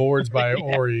 against the boards by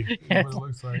Ori. It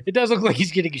looks like. It does look like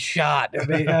he's getting shot. I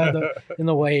mean, in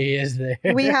the way he is there.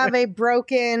 We have a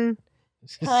broken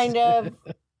kind of.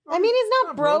 I mean, he's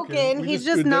not broken. He's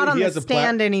just not on the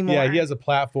stand anymore. Yeah, he has a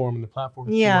platform, and the platform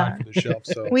is too wide for the shelf.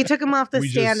 So we took him off the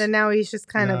stand, and now he's just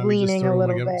kind of leaning a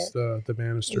little bit. The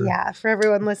banister. Yeah, for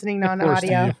everyone listening on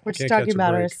audio, we're just talking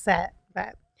about our set.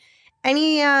 But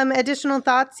any additional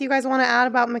thoughts you guys want to add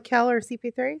about Mikal or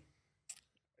CP3?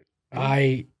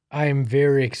 I am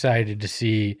very excited to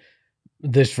see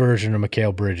this version of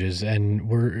Mikal Bridges, and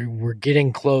we're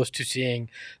getting close to seeing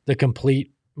the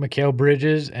complete Mikal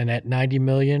Bridges, and at $90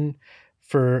 million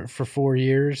for 4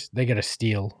 years, they got to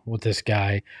steal with this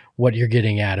guy. What you're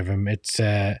getting out of him, it's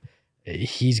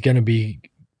he's going to be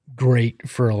great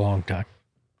for a long time.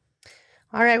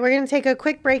 All right, we're going to take a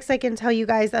quick break so I can tell you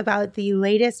guys about the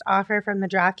latest offer from the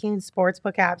DraftKings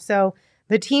Sportsbook app. So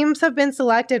the teams have been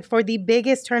selected for the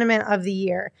biggest tournament of the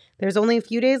year. There's only a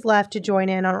few days left to join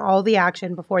in on all the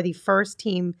action before the first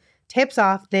team tips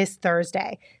off this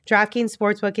Thursday. DraftKings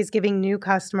Sportsbook is giving new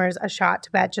customers a shot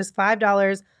to bet just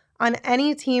 $5 on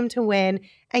any team to win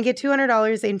and get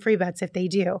 $200 in free bets if they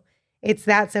do. It's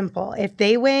that simple. If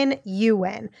they win, you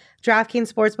win.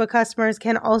 DraftKings Sportsbook customers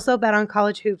can also bet on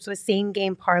college hoops with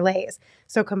same-game parlays.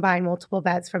 So combine multiple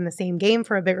bets from the same game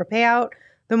for a bigger payout.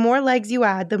 The more legs you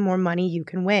add, the more money you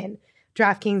can win.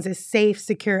 DraftKings is safe,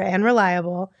 secure, and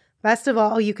reliable. Best of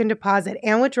all, you can deposit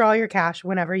and withdraw your cash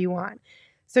whenever you want.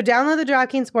 So download the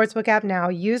DraftKings Sportsbook app now.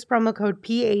 Use promo code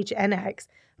PHNX.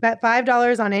 Bet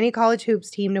 $5 on any college hoops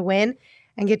team to win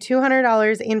and get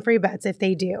 $200 in free bets if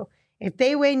they do. If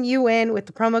they win, you win with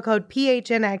the promo code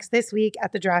PHNX this week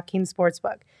at the DraftKings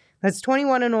Sportsbook. That's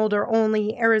 21 and older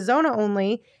only, Arizona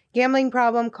only. Gambling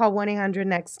problem? Call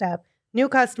 1-800-NEXT-STEP. New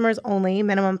customers only.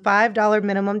 Minimum $5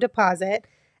 minimum deposit.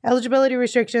 Eligibility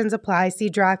restrictions apply. See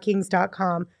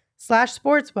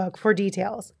DraftKings.com/sportsbook for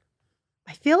details.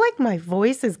 I feel like my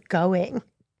voice is going,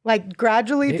 like,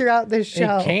 gradually throughout this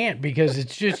show. It can't, because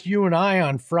it's just you and I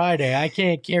on Friday. I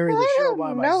can't carry the show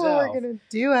by myself. I don't know what we're going to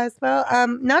do,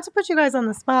 Espo. Not to put you guys on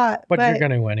the spot. But you're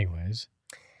going to anyways.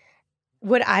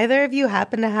 Would either of you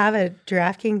happen to have a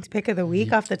DraftKings pick of the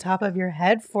week off the top of your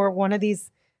head for one of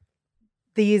these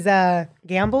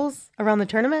gambles around the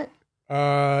tournament?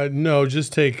 No,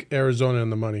 just take Arizona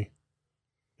and the money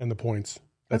and the points.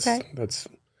 They're going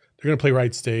to play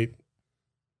Wright State.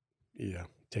 Yeah,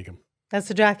 take them. That's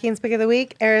the DraftKings pick of the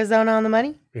week. Arizona on the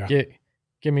money. Yeah.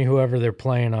 Give me whoever they're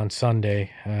playing on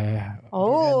Sunday.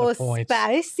 Oh, points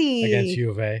spicy. against U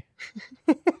of A.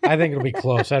 I think it'll be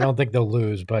close. I don't think they'll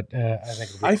lose, but I think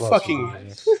it'll be I close. fucking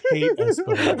hate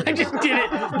Espo. I just did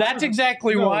it. That's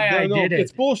exactly why I did it.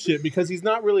 It's bullshit because he's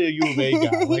not really a U of A guy.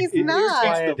 Like, He's it not.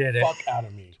 irritates I did the it. fuck out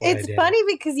of me. It's funny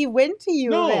because you went to U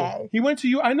of No, A. he went to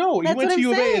U. I know he That's went what to I'm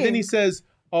U of A, and then saying. he says,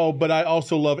 "Oh, but I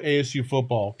also love ASU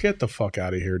football." Get the fuck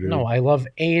out of here, dude. No, I love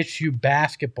ASU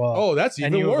basketball. Oh, that's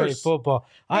and even U of A worse. football.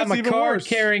 I'm That's a even worse.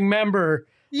 card-carrying member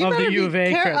You of better the be U of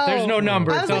A. There's no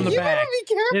number. I It's was on like, the you better back. be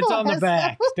careful, It's on the Espo.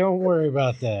 back. Don't worry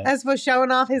about that. Espo showing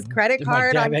off his credit My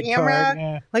card on debit camera. card,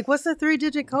 yeah. Like, what's the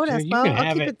 3-digit code, So Espo? you can I'll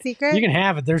have keep it secret. You can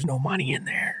have it. There's no money in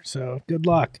there. So good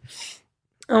luck.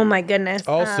 Oh, my goodness.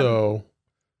 Also,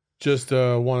 just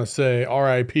want to say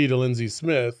R.I.P. to Lindsey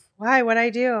Smith. Why? What'd I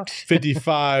do?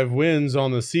 55 wins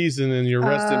on the season, and your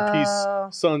rest in Oh.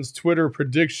 peace Suns Twitter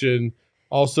prediction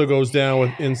also goes down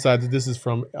with inside. This is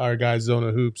from our guy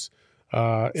Zona Hoops.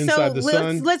 Inside the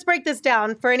Sun. Let's break this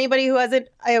down for anybody who isn't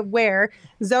aware.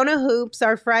 Zona Hoops,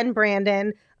 our friend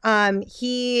Brandon,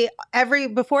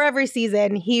 before every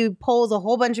season he polls a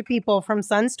whole bunch of people from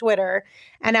Suns Twitter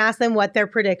and asks them what their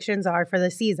predictions are for the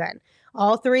season.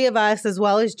 All three of us, as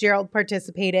well as Gerald,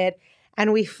 participated,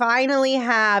 and we finally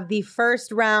have the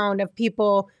first round of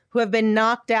people who have been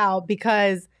knocked out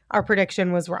because our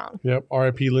prediction was wrong. Yep.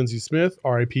 R.I.P. Lindsey Smith.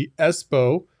 R.I.P.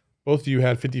 Espo. Both of you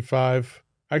had 55.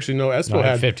 Actually, no, Espo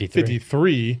had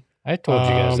 53. I told you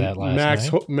guys that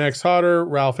last night. Max Hodder,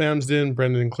 Ralph Amsden,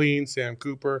 Brendan Clean, Sam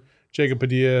Cooper, Jacob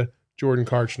Padilla, Jordan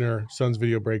Karchner, Suns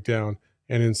Video Breakdown,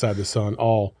 and Inside the Sun,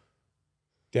 all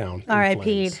down.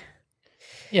 R.I.P.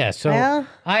 Yeah, so Well,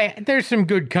 there's some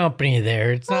good company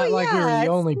there. It's not like we were the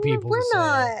only people. We're to say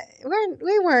not.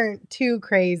 We weren't too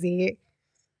crazy.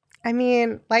 I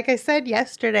mean, like I said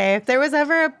yesterday, if there was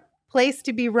ever a place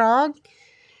to be wrong,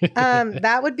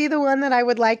 that would be the one that I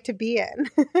would like to be in.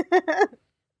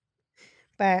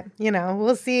 But,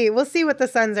 we'll see. We'll see what the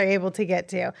Suns are able to get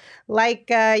to. Like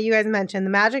you guys mentioned, the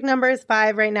magic number is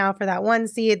 5 right now for that 1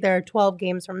 seed. There are 12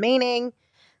 games remaining.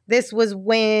 This was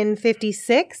win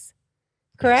 56,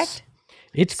 correct? Yes.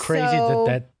 It's crazy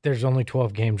that there's only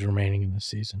 12 games remaining in the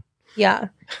season. Yeah.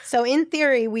 So in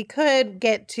theory, we could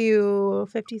get to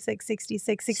 56,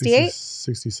 66, 68.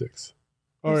 66.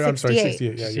 Oh, I'm sorry,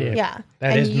 68. Yeah, you're right. Yeah.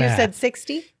 That and is you math. said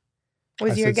 60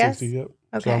 was I your said guess? 60, yep.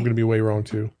 Okay. So I'm going to be way wrong,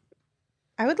 too.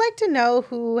 I would like to know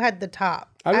who had the top.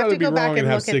 I'd I have rather to be go wrong back and and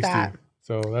have look 60. at that.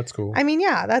 So that's cool. I mean,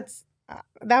 yeah,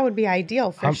 that would be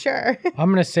ideal for sure. I'm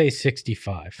going to say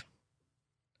 65. I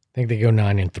think they go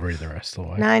 9-3 the rest of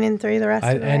the way. 9-3 the rest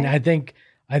of the way. And I think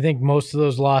most of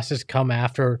those losses come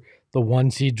after the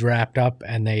 1 seed wrapped up,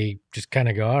 and they just kind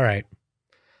of go, all right,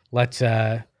 let's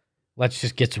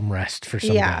just get some rest for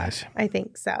some guys. I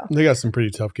think so. They got some pretty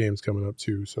tough games coming up,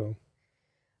 too. So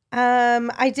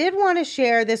I did want to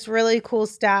share this really cool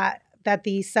stat that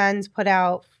the Suns put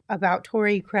out about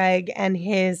Torrey Craig and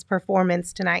his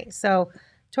performance tonight. So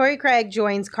Torrey Craig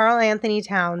joins Karl Anthony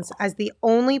Towns as the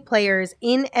only players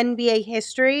in NBA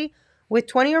history with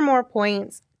 20 or more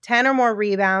points, 10 or more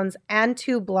rebounds, and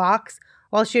 2 blocks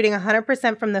while shooting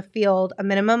 100% from the field, a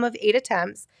minimum of 8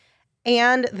 attempts,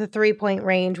 and the 3-point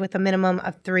range with a minimum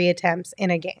of 3 attempts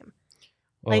in a game.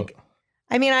 Well,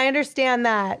 I understand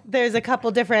that there's a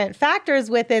couple different factors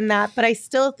within that, but I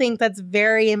still think that's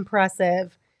very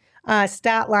impressive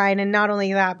stat line. And not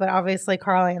only that, but obviously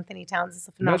Karl Anthony Towns is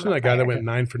a phenomenal imagine that guy player. that went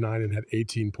 9 for 9 and had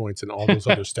 18 points and all those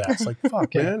other stats. Like,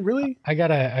 fuck, man, really? I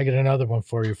got another one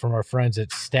for you from our friends at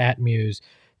StatMuse.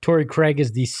 Torrey Craig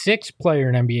is the 6th player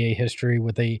in NBA history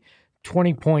with a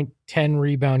 20-point,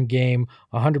 10-rebound game,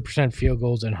 100% field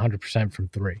goals, and 100% from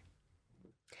 3.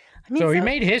 So he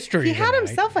made history. He had tonight.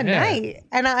 himself a night.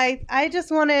 And I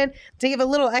just wanted to give a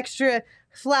little extra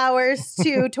flowers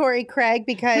to Torrey Craig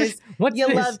because What's you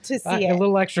this? love to see it. A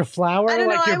little extra flour, I don't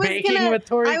know. like you're baking with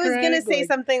Torrey Craig? I was going to say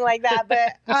something like that,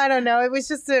 but I don't know. It was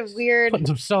just a weird. Putting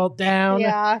some salt down.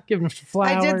 Yeah. Giving him some flour.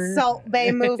 I did Salt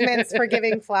Bay movements for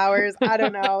giving flowers. I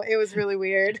don't know. It was really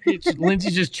weird.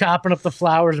 Lindsay's just chopping up the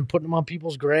flowers and putting them on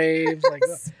people's graves. Like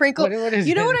Sprinkle. what is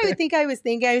you know it? what I think I was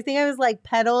thinking? I was like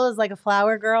petals, like a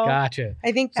flower girl. Gotcha.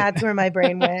 I think that's where my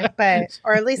brain went,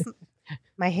 or at least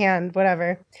my hand,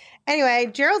 whatever. Anyway,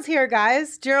 Gerald's here,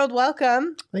 guys. Gerald,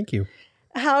 welcome. Thank you.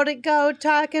 How'd it go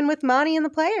talking with Monty and the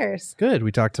players? Good.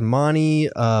 We talked to Monty,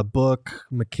 Book,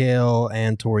 Mikhail,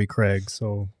 and Torrey Craig.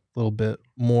 So a little bit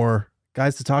more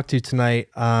guys to talk to tonight.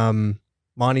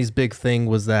 Monty's big thing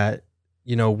was that,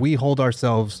 we hold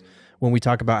ourselves when we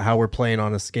talk about how we're playing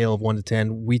on a scale of 1 to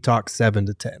 10, we talk 7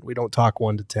 to 10. We don't talk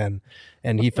 1 to 10.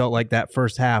 And he felt like that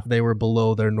first half, they were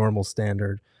below their normal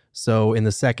standard. So in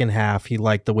the second half, he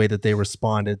liked the way that they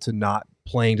responded to not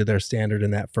playing to their standard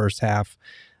in that first half.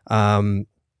 And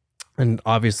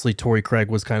obviously Torrey Craig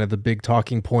was kind of the big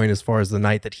talking point as far as the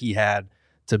night that he had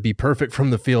to be perfect from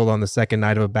the field on the second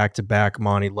night of a back-to-back.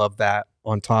 Monty loved that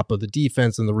on top of the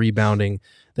defense and the rebounding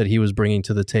that he was bringing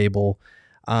to the table.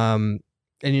 And,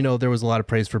 there was a lot of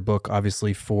praise for Book,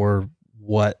 obviously, for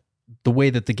the way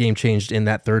that the game changed in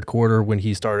that third quarter when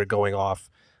he started going off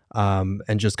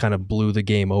and just kind of blew the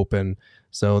game open.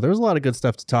 So there was a lot of good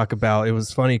stuff to talk about. It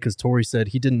was funny because Torrey said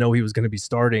he didn't know he was going to be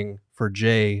starting for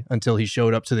Jay until he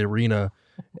showed up to the arena.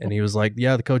 And he was like,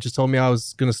 yeah, the coaches told me I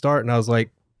was going to start. And I was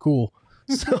like, cool.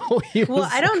 So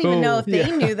I don't even know if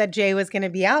they knew that Jay was going to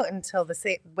be out until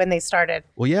when they started.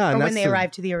 Well, yeah, or when they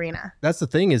arrived to the arena. That's the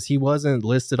thing, is he wasn't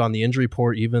listed on the injury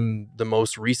report, even the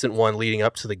most recent one leading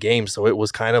up to the game. So it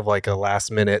was kind of like a last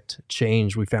minute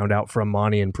change we found out from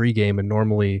Monty in pregame, and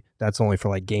normally that's only for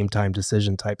like game time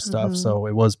decision type stuff. So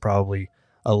it was probably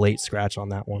a late scratch on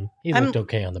that one. He looked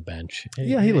okay on the bench.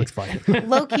 Yeah, he looked fine.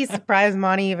 Low-key surprised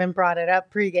Monty even brought it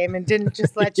up pregame and didn't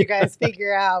just let you guys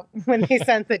figure out when they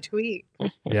sent the tweet.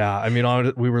 Yeah, I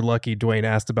mean, we were lucky Dwayne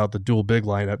asked about the dual big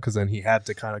lineup, because then he had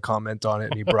to kind of comment on it,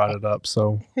 and he brought it up.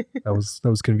 So that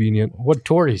was convenient. What'd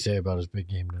Torrey say about his big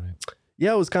game tonight?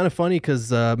 Yeah, it was kind of funny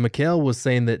because Mikhail was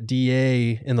saying that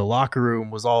DA in the locker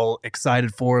room was all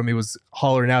excited for him. He was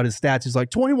hollering out his stats. He's like,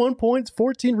 21 points,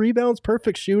 14 rebounds,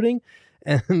 perfect shooting.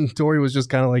 And Torrey was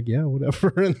just kind of like, yeah,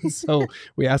 whatever. And so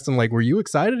we asked him, like, were you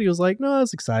excited? He was like, no, I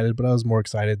was excited, but I was more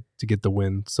excited to get the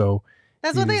win. So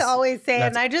that's what they always say.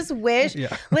 And I just wish,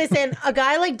 listen, a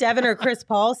guy like Devin or Chris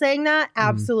Paul saying that,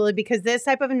 absolutely, because this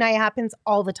type of night happens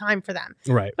all the time for them.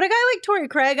 Right. But a guy like Torrey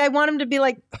Craig, I want him to be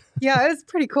like, yeah, it was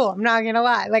pretty cool. I'm not going to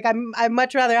lie. Like, I'd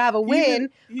much rather have a win.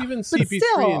 Even CP3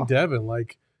 and Devin,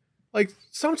 like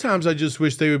sometimes I just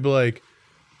wish they would be like,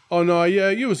 oh no, yeah,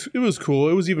 it was cool.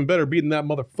 It was even better beating that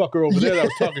motherfucker over there that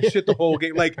was talking shit the whole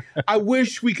game. Like, I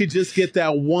wish we could just get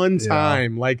that one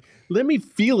time. Like, let me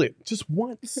feel it just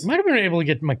once. Might have been able to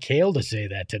get Mikhail to say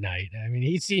that tonight. I mean,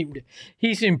 he seemed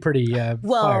pretty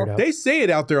fired up. They say it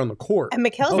out there on the court. And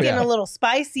Mikhail's getting a little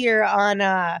spicier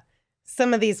on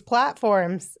some of these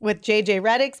platforms with JJ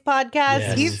Redick's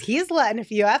podcast. Yes. He's letting a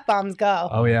few F-bombs go.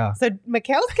 Oh, yeah. So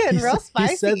Mikhail's getting real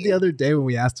spicy. He said the other day when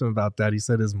we asked him about that, he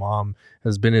said his mom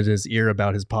has been in his ear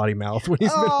about his potty mouth when he's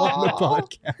been on the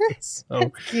podcast. So,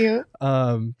 that's cute.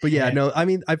 But yeah, no, I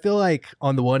mean, I feel like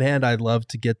on the one hand, I'd love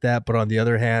to get that. But on the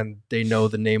other hand, they know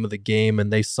the name of the game,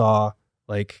 and they saw,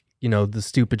 like, the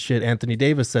stupid shit Anthony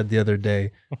Davis said the other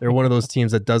day. They're one of those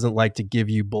teams that doesn't like to give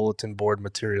you bulletin board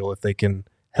material if they can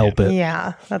help it.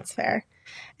 Yeah, that's fair.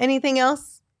 Anything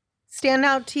else stand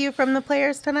out to you from the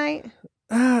players tonight?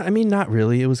 I mean, not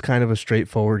really. It was kind of a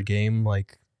straightforward game.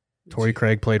 Like, Torrey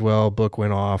Craig played well. Book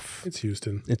went off. It's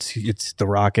Houston. It's the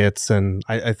Rockets. And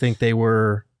I think they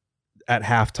were, at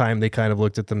halftime, they kind of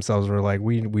looked at themselves and were like,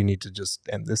 we need to just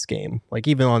end this game. Like,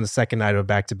 even on the second night of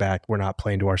back-to-back, we're not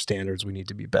playing to our standards. We need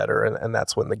to be better. And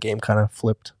that's when the game kind of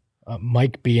flipped.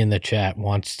 Mike B in the chat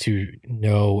wants to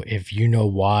know if you know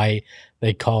why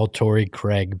they call Torrey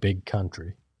Craig Big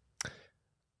Country.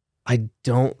 I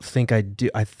don't think I do.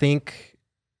 I think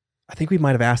we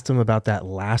might have asked him about that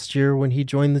last year when he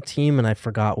joined the team, and I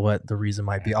forgot what the reason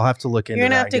might be. I'll have to look into that. You're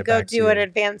going to have to go do an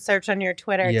advanced search on your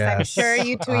Twitter, because I'm sure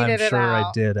you tweeted it out. I'm sure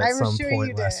I did at some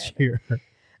point last year.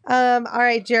 All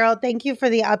right, Gerald, thank you for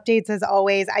the updates as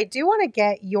always. I do want to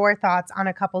get your thoughts on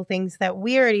a couple things that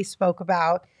we already spoke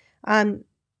about.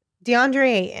 DeAndre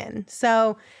Ayton.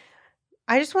 So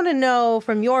I just want to know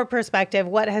from your perspective,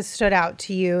 what has stood out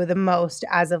to you the most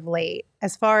as of late,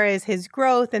 as far as his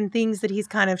growth and things that he's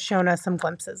kind of shown us some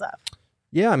glimpses of.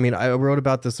 Yeah, I mean, I wrote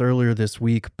about this earlier this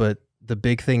week, but the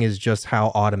big thing is just how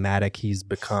automatic he's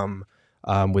become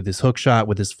with his hook shot,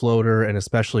 with his floater, and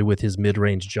especially with his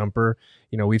mid-range jumper.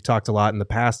 We've talked a lot in the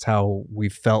past how we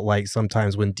felt like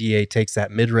sometimes when DA takes that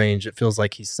mid-range, it feels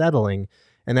like he's settling.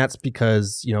 And that's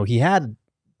because, he had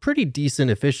pretty decent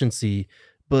efficiency,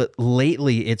 but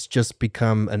lately it's just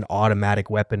become an automatic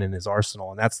weapon in his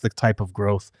arsenal. And that's the type of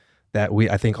growth that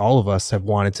I think all of us have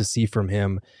wanted to see from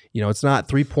him. It's not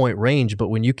 3-point range, but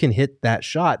when you can hit that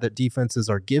shot that defenses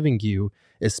are giving you,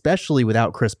 especially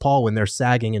without Chris Paul, when they're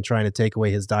sagging and trying to take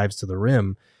away his dives to the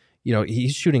rim,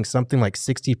 he's shooting something like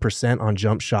 60% on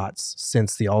jump shots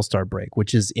since the All-Star break,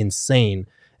 which is insane.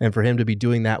 And for him to be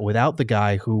doing that without the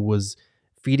guy who was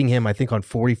feeding him, I think, on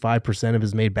 45% of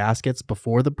his made baskets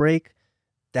before the break,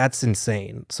 that's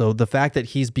insane. So the fact that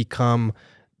he's become,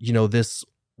 this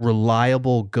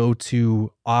reliable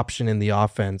go-to option in the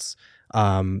offense,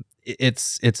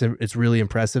 it's really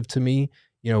impressive to me.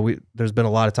 There's been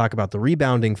a lot of talk about the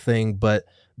rebounding thing, but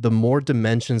the more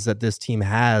dimensions that this team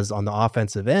has on the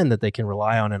offensive end that they can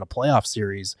rely on in a playoff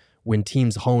series when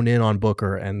teams hone in on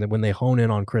Booker and when they hone in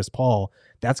on Chris Paul,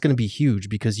 that's going to be huge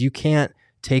because you can't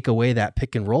take away that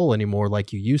pick and roll anymore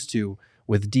like you used to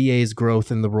with DA's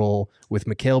growth in the role, with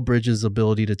Mikal Bridges'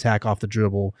 ability to tack off the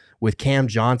dribble, with Cam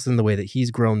Johnson, the way that he's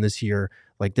grown this year.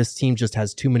 Like, this team just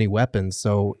has too many weapons.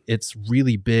 So it's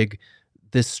really big,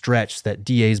 this stretch that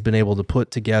DA's been able to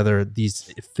put together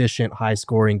these efficient,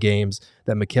 high-scoring games,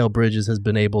 that Mikal Bridges has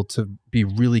been able to be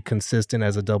really consistent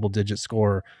as a double-digit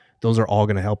scorer. Those are all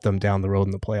going to help them down the road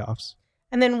in the playoffs.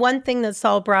 And then one thing that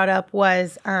Saul brought up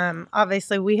was,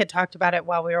 obviously we had talked about it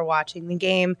while we were watching the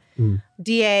game.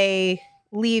 DA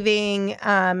leaving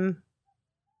a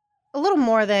little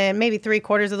more than maybe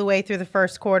 3/4 of the way through the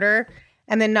first quarter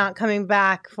and then not coming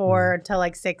back for until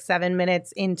like 6-7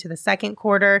 minutes into the second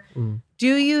quarter.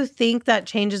 Do you think that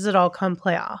changes at all come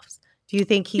playoffs? Do you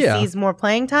think he sees more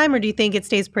playing time, or do you think it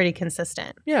stays pretty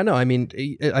consistent? Yeah, no, I mean,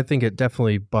 I think it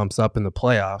definitely bumps up in the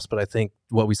playoffs, but I think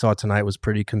what we saw tonight was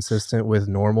pretty consistent with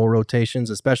normal rotations,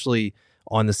 especially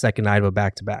on the second night of a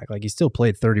back-to-back. Like, he still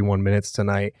played 31 minutes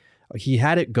tonight. He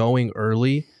had it going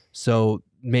early, so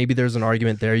maybe there's an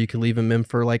argument there. You can leave him in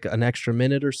for like an extra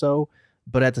minute or so,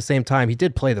 but at the same time, he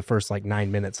did play the first like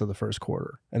 9 minutes of the first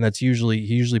quarter, and he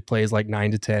usually plays like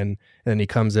 9 to 10, and then he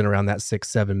comes in around that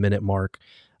 6-7 minute mark.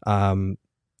 And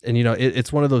you know,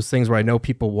 it's one of those things where I know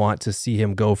people want to see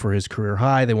him go for his career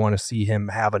high. They want to see him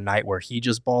have a night where he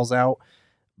just balls out,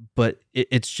 but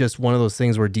it's just one of those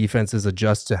things where defenses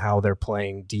adjust to how they're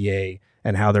playing DA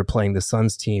and how they're playing the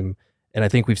Suns team. And I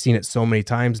think we've seen it so many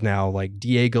times now, like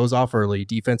DA goes off early,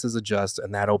 defenses adjust,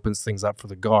 and that opens things up for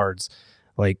the guards.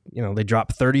 Like, you know, they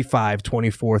dropped 35,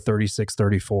 24, 36,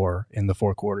 34 in the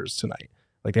 4 quarters tonight.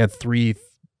 Like, they had 3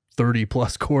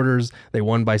 30-plus quarters. They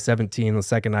won by 17 the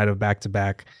second night of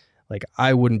back-to-back. Like,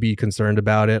 I wouldn't be concerned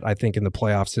about it. I think in the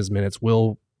playoffs, his minutes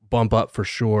will bump up for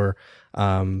sure.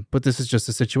 But this is just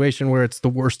a situation where it's the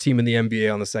worst team in the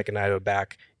NBA on the second night of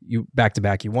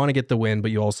back-to-back. You want to get the win,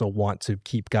 but you also want to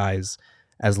keep guys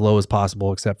as low as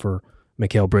possible, except for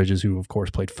Mikal Bridges, who of course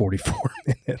played 44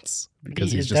 minutes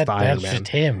because he's just Iron Man. That's just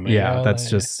him. Yeah, that's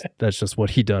just what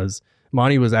he does.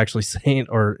 Monty was actually saying,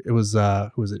 or it was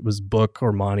it was Book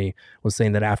or Monty was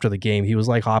saying that after the game he was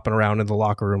like hopping around in the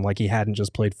locker room like he hadn't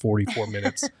just played 44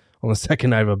 minutes on the second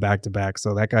night of a back-to-back.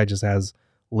 So that guy just has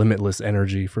limitless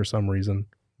energy for some reason.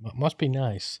 Must be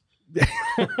nice.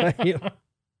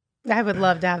 I would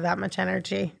love to have that much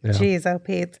energy. Yeah. Jeez, oh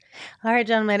Pete. All right,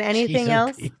 gentlemen, anything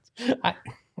else?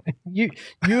 You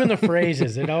and the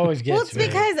phrases, it always gets Well, it's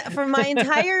because for my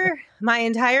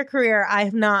entire career, I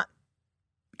have not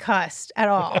cussed at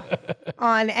all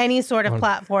on any sort of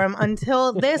platform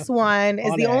until this one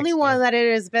is the only one that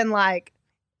it has been like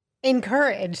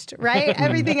encouraged, right?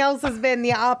 Everything else has been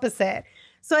the opposite.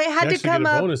 So I had to come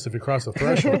up. Bonus if you cross the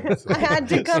threshold. I had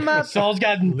to come up. Saul's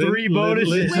gotten 3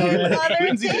 bonuses.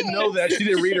 Lindsay didn't know that. She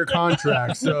didn't read her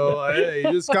contract. So, hey,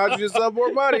 you just cost yourself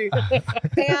more money.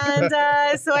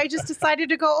 And so I just decided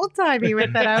to go old timey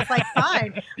with it. I was like,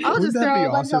 fine, I'll just throw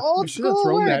a bunch of old school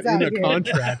words out in a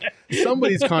contract.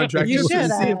 Somebody's contract. You just to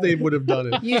should see if they would have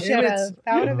done it. You should have.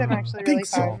 That would have been actually really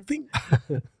fun.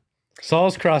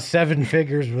 Saul's crossed 7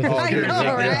 figures with his I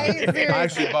know, right? I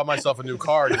actually bought myself a new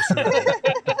car yesterday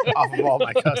off of all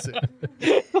my cussing.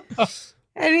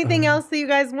 Anything else that you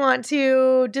guys want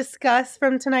to discuss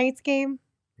from tonight's game?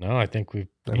 No, I think we've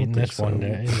beaten this one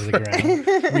into the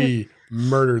ground. We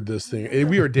murdered this thing.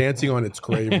 We are dancing on its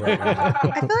grave right now. I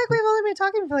feel like we've only been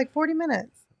talking for like 40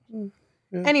 minutes.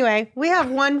 Yeah. Anyway, we have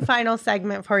one final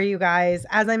segment for you guys.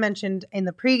 As I mentioned in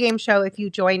the pregame show, if you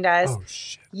joined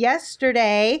us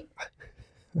yesterday,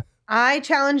 I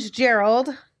challenged Gerald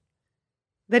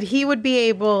that he would be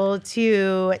able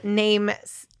to name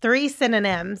 3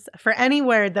 synonyms for any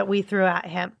word that we threw at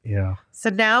him. Yeah. So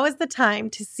now is the time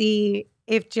to see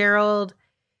if Gerald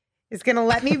is going to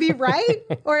let me be right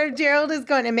or if Gerald is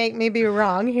going to make me be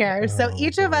wrong here. So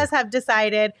each of us have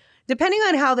decided, depending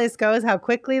on how this goes, how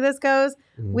quickly this goes,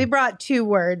 we brought 2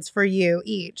 words for you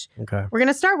each. Okay. We're going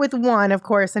to start with one, of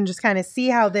course, and just kind of see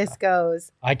how this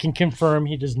goes. I can confirm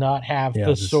he does not have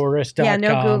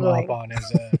thesaurus.com up on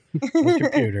his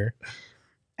computer.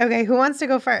 Okay, who wants to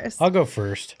go first? I'll go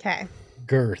first. Okay.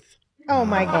 Girth. Oh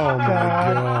my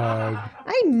God.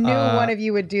 I knew one of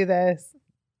you would do this.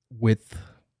 With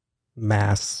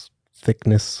mass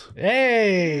thickness.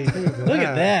 Hey, look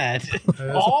at that.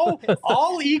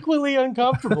 all equally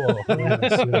uncomfortable.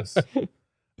 Yes.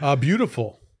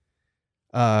 Beautiful.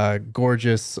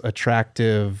 Gorgeous,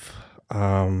 attractive,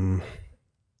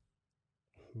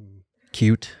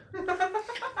 cute.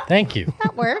 Thank you.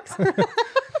 That works.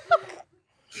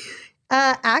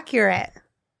 Accurate.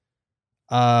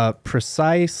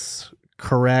 Precise,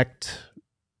 correct,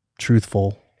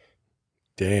 truthful.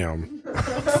 Damn.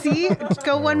 See?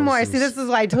 Go one more. See, this is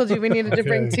why I told you we needed to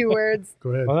bring Okay. 2 words. Go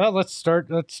ahead. Well, let's start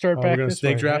We're back gonna this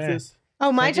snake way. draft Yeah. this.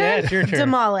 Oh, my Yeah, turn? it's your turn.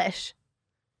 Demolish.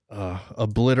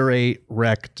 Obliterate,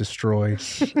 wreck, destroy.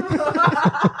 Fucking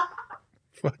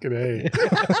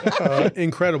A.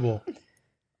 Incredible.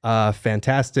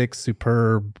 Fantastic,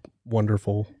 superb,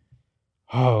 wonderful.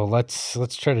 Oh, let's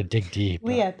try to dig deep.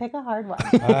 Leah, pick a hard one.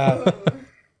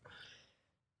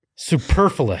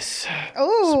 Superfluous.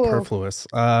 Oh. Superfluous.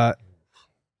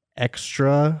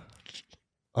 Extra,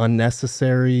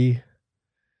 unnecessary.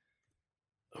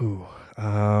 Ooh.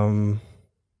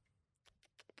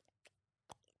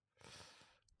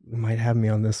 You might have me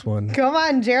on this one. Come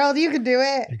on, Gerald, you can do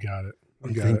it. You got it.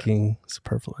 I'm thinking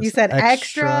superfluous. You said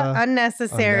extra,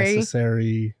 unnecessary.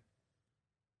 Unnecessary.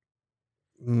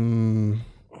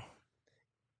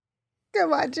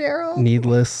 Come on, Gerald.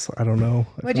 Needless. I don't know.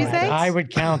 What'd you say? I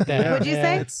would count that. What'd you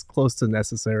say? It's close to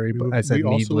necessary, but I said We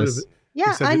also needless. would've Yeah,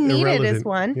 accepted unneeded irrelevant. is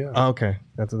one. Yeah. Oh, okay,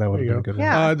 that would have There been you a good one.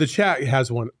 Yeah. The chat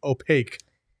has one. Opaque.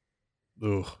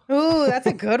 Ugh. Ooh, that's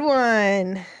a good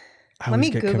one. I Let me always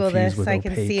get Google confused this with so I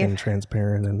can opaque see and it.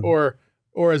 transparent and Or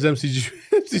as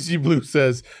MCG Blue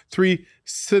says, 3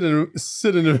 cinnamons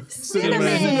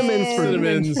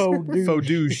faux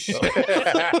douche.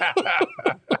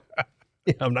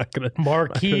 I'm not gonna.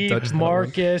 Marquis, touch that one.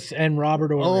 Marcus, and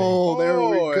Robert Ory. Oh, there we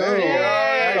Oh, go.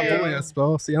 hey. Oh, yes.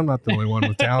 Well, see, I'm not the only one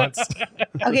with talents.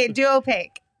 Okay, do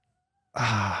opaque.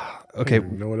 Okay, I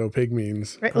don't know what opaque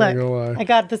means. Right, I ain't look. gonna lie. I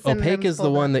got the synonyms opaque is the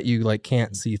pulled one up. that you like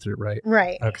can't see through, right?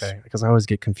 Right. Okay, because I always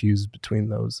get confused between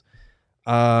those.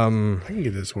 I can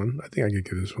get this one. I think I can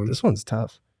get this one. This one's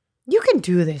tough. You can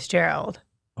do this, Gerald.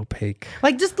 Opaque.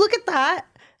 Like, just look at that,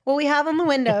 what we have on the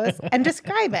windows, and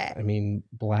describe I it. mean,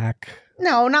 black.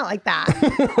 No, not like that.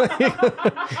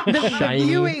 The Shiny.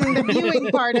 viewing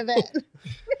part of it.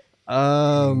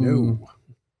 No.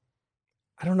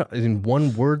 I don't know. In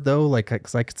one word though, like,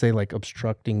 because I could say like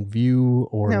obstructing view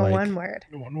or No, like one word.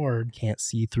 One word. can't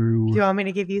see Do through. you want me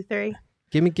to give you 3?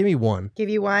 Give me one. Give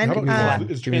you one? How about one.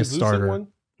 is Give me a translucent starter. one?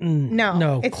 No,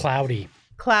 No, it's- cloudy.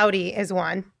 Cloudy is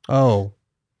one. Oh,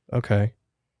 okay.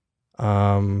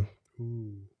 Ooh.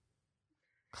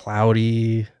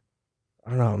 Cloudy. I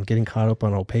don't know. I'm getting caught up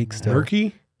on opaque still.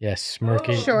 Murky? Yes,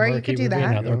 murky. Sure, you murky could do would be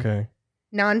that. another. Okay.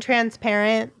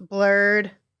 Non-transparent,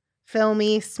 blurred,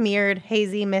 filmy, smeared,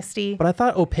 hazy, misty. But I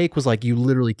thought opaque was like you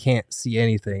literally can't see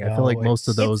anything. I feel No, like most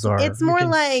of it's- those are. It's You more can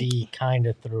like see kind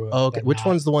of through it. Oh, okay. but Which not-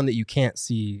 one's the one that you can't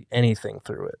see anything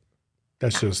through it?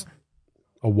 That's just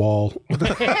a wall.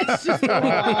 it's just a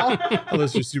wall.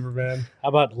 Unless you're Superman. How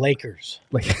about Lakers?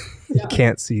 Like you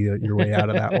can't see your way out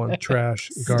of that one. Trash.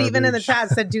 Garbage. Steven in the chat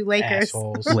said do Lakers.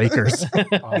 Assholes. Lakers.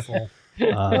 Awful.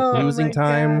 Oh Losing my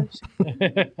time.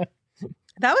 gosh.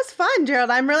 That was fun, Gerald.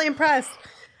 I'm really impressed.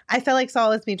 I feel like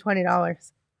Saul owes me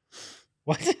 $20.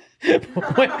 What?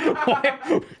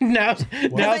 Now I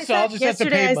Saul said just has to yesterday,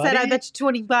 pay I said I money? bet you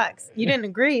 $20. You didn't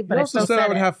agree, but You I also still said I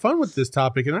would it. have fun with this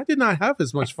topic, and I did not have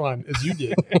as much fun as you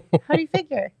did. How do you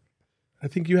figure? I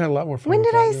think you had a lot more fun. When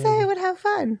with did I that, say I yeah. would have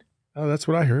fun? Oh, that's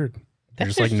what I heard. You're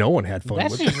just like no one had fun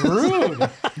That's with just it. rude.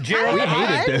 Gerald, We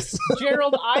hated this.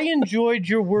 Gerald, I enjoyed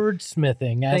your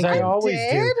wordsmithing, as Thank I you. always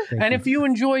do. Did? Thank And you. if you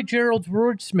enjoy Gerald's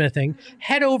wordsmithing,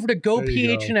 head over to There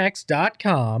you go.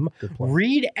 gophnx.com. Good plug.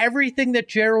 Read everything that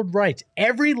Gerald writes,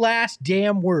 every last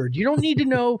damn word. You don't need to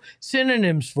know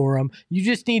synonyms for them. You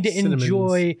just need to Cinnamons.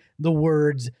 enjoy the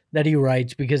words that he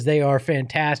writes because they are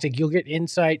fantastic. You'll get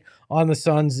insight on the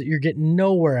Suns that you're getting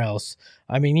nowhere else.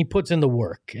 I mean, he puts in the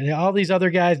work, and all these other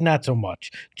guys, not so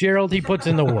much. Gerald, he puts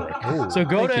in the work. So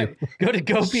go to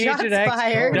gophnx.com. Shots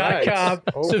fired. Okay.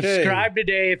 Subscribe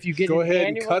today if you get Go an ahead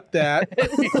and annual. cut that.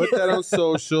 Put that on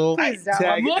social. Please don't.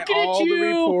 Tag I'm looking at all you. the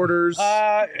reporters.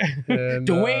 and,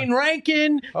 Dwayne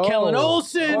Rankin, Kellen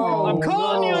Olson. I'm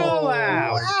calling you all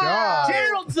out. Oh, God.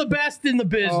 Gerald's the best in the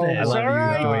business. I love all you,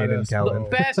 right? Dwayne and That's Kellen. The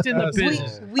best in the That's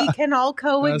business. We can all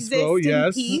coexist That's-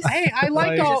 yes. in peace. Hey, I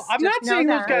like Like- all. I'm not Just know saying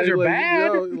those that. guys are Like, bad. you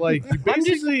know, like you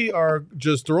basically are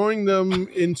just throwing them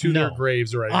into their No.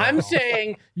 graves right now. I'm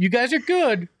saying you guys are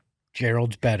good.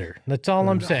 Gerald's better. That's all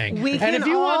I'm saying. We and can if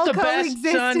you all want the best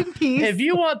coexist Sun, in peace. if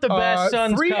you want the best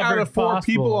Suns 3 covered out of 4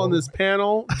 people possible, on this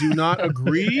panel do not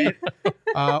agree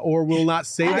or will not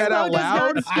say that out Espo does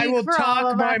not loud. speak I will for all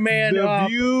talk of my us. man The up.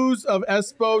 views of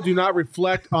Espo do not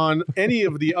reflect on any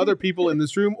of the other people in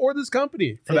this room or this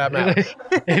company, for that matter.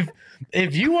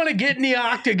 If you want to get in the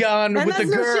octagon And with the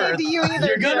that's no shade girth, to you either,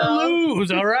 you're gonna Gerald.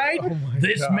 lose. All right.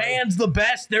 This God. man's the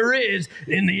best there is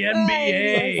in the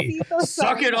NBA. Ay,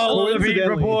 Suck it, all of the beat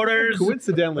reporters.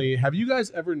 Coincidentally, have you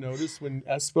guys ever noticed when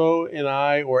Espo and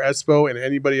I, or Espo and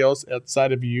anybody else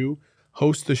outside of you,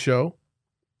 host the show?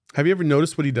 Have you ever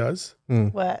noticed what he does?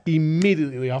 What?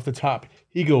 Immediately off the top,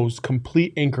 he goes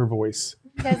complete anchor voice.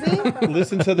 Does he?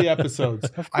 Listen to the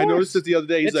episodes. I noticed it the other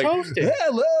day. He's It's like, hosted.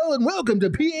 "Hello and welcome to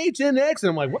PHNX," and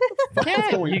I'm like, "What the fuck is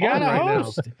Yeah, going you on gotta right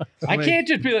host. now?" I like- can't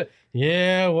just be like,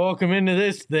 yeah, welcome into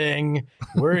this thing.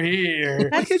 We're here.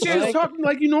 Why can't you just talk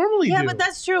like you normally Yeah, do? but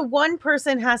that's true. One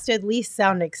person has to at least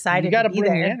sound excited. You got to to be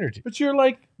bring the there. energy. But you're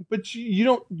like, you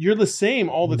don't. You're the same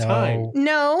all the time.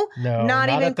 No, No, not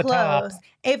even at the top. close.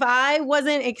 If I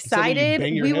wasn't Except when you excited,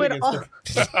 bang your we head would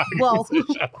against all. Well, who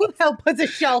the hell puts a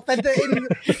shelf in the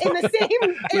same Lindsay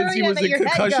area was that in your head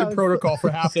concussion goes? protocol for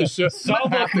half the show,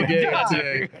 half the game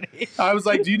today. I was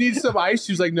like, "Do you need some ice?"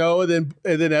 She was like, "No." And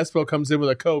then Espo comes in with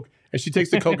a Coke, and she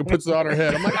takes the Coke and puts it on her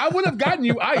head. I'm like, "I would have gotten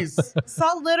you ice."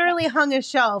 Saul literally hung a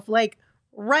shelf like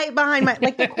right behind my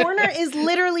the corner is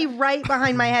literally right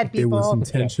behind my head. People,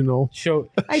 intentional. Show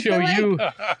I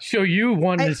feel you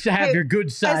wanted to have hey, your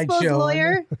good side Espo's show.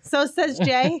 lawyer. So says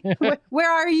Jay. Where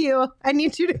are you? I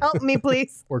need you to help me,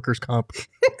 please. Workers' comp.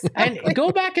 And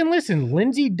go back and listen.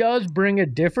 Lindsay does bring a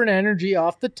different energy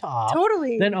off the top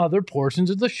Totally. than other portions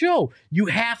of the show. You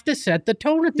have to set the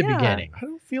tone at the Yeah. beginning. I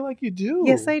don't feel like you do.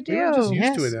 Yes, I Maybe I'm just do.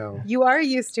 used to Yes. it now. You are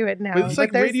used to it now. But it's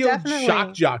like there's radio definitely-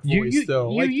 shock jock You- voice, you-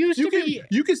 though. you Like, used to be-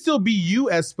 You can still be you,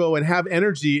 Espo, and have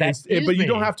energy, That is but you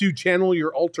don't me. have to channel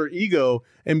your alter ego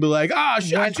and be like,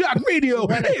 shock jock radio.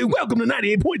 Hey, welcome to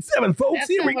 98.7, folks. That's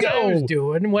Here not we what I was go.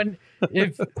 doing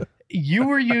if you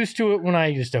were used to it when I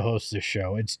used to host the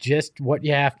show. It's just what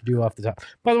you have to do off the top.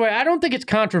 By the way, I don't think it's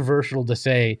controversial to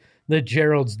say that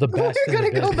Gerald's the best. We're in the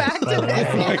gonna go business, back to by the way.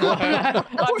 this.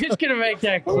 I'm just gonna make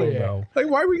that clear. Like,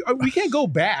 why we can't go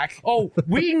back? Oh,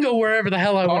 we can go wherever the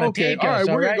hell I want to Okay, take all us.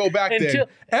 right, we're gonna go back then.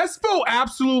 Espo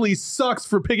absolutely sucks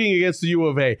for picking against the U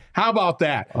of A. How about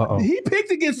that? Uh-oh. He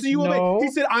picked against the U of No. A.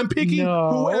 He said, "I'm picking No.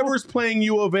 whoever's playing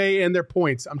U of A and their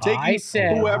points. I'm taking I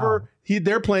said- whoever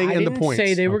they're playing I and the didn't points."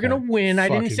 say they were Okay. going to win. I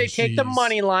didn't say Fucking take the jeez.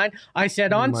 money line. I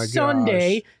said Oh on my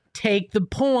Sunday, gosh. take the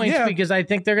points Yeah. because I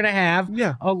think they're going to have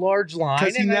Yeah. a large line.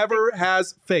 Because he and I never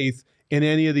has faith in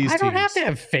any of these think- I teams. don't have to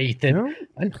have faith in. No?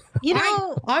 You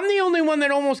know, I'm the only one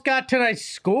that almost got tonight's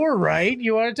score right.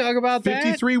 You want to talk about that?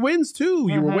 53 wins too.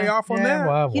 You were way off on Yeah, that.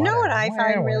 well, you know what I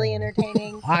whatever. find really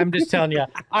entertaining? I'm just telling you,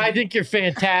 I think you're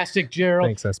fantastic, Gerald.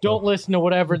 Thanks, Espo. Don't listen to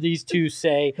whatever these two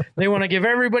say. They want to give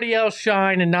everybody else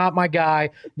shine and not my guy,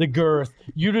 the girth.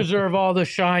 You deserve all the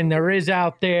shine there is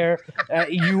out there.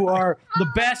 You are the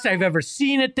best I've ever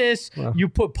seen at this. You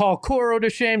put Paul Coro to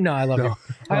shame. No, I love you.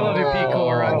 I love you, P.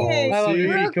 Coro. Okay, I love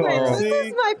you, real P. quick, Coro. this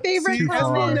is my favorite See,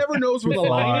 comment. Espo never knows where the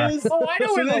line is. Oh, I know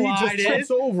so where the then he line just trips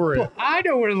is. over it. I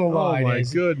know where the Oh line my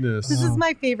is. goodness. This is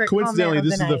my favorite Coincidentally, comment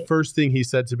this of is the the night. first thing he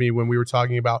said to me when we were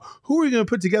talking about who are we going to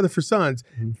put together for Sons.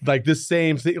 Like this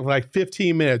same thing, like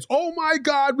 15 minutes. Oh my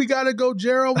God, we got to go,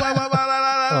 Gerald. Blah, blah, blah, blah,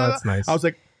 blah, Oh, blah. that's nice. I was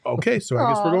like, okay, so I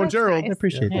guess Aw, we're going that's Gerald. nice. I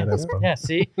appreciate that, Espo. Yeah,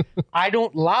 see? I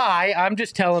don't lie. I'm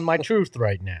just telling my truth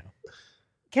right now.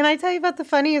 Can I tell you about the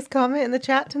funniest comment in the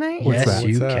chat tonight? What's yes, that?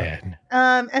 you What's that? can.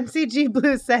 MCG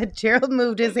Blue said Gerald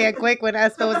moved his hand quick when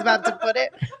Espo was about to put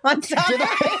it on top.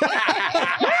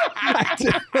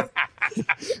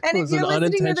 And if was you're an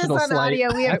listening to this unintentional on slight.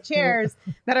 audio, we have chairs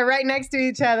that are right next to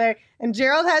each other. And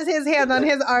Gerald has his hand on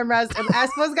his armrest, and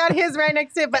Espo's got his right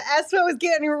next to it. But Espo was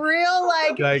getting real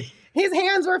Like his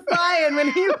hands were flying when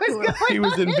he was going. he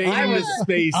was invading the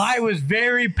space. I was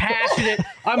very passionate.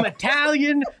 I'm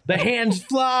Italian. The hands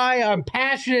fly. I'm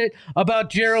passionate about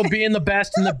Gerald being the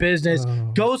best in the business.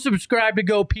 Go subscribe to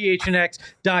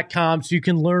gophnx.com so you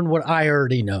can learn what I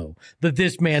already know, that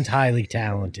this man's highly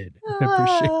talented. I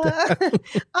appreciate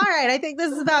that. All right, I think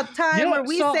this is about time You know, where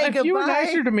we Saul, say if you were goodbye.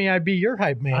 nicer to me, I'd be your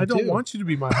hype man. I don't too. want you to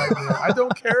be my hype man. I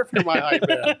don't care if you're my hype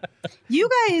man. You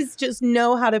guys just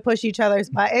know how to push each other's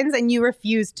buttons, and you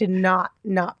refuse to not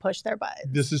push their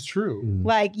buttons. This is true.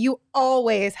 Like you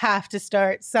always have to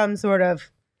start some sort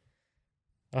of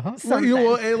Uh-huh. something.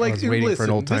 Like, I was waiting for listen, an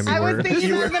old-timey this- I was word.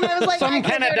 thinking of them, and I was like, I Some can't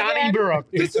kind of do it again.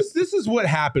 Donnybrook. This is what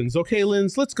happens. Okay,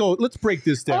 Linz, let's go. Let's break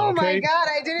this down. Oh okay. my god,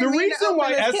 I didn't. The mean to reason open why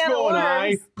this can of Espo and I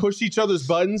worms. push each other's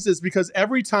buttons is because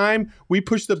every time we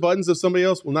push the buttons of somebody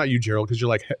else, well, not you, Gerald, because you're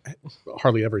like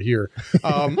hardly ever here.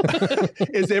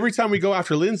 Is every time we go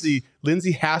after Lindsay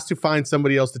has to find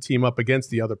somebody else to team up against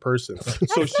the other person.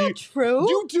 That's not true.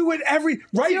 You do it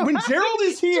when Gerald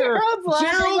is here.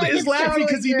 Gerald is laughing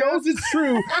because he knows it's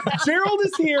true. Gerald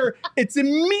is here. It's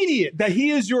immediate that he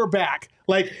is your back.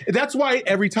 Like, that's why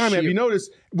every time, have you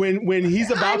noticed, when he's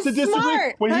about to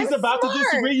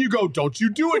disagree, you go, don't you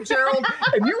do it, Gerald.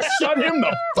 And you shut him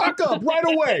the fuck up right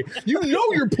away. You know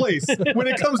your place when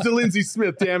it comes to Lindsay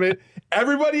Smith, damn it.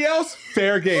 Everybody else,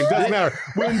 fair game. Doesn't matter.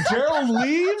 When Gerald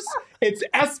leaves, it's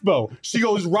Espo. She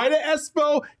goes right at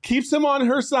Espo, keeps him on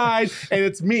her side, and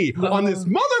it's me on this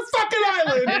motherfucking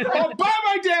island all by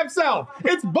my damn self.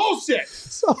 It's bullshit.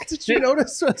 So did you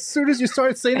notice as soon as you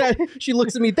started saying that, she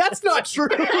looks at me, that's not true.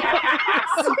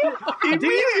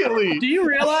 Immediately. Do you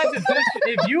realize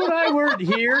if you and I weren't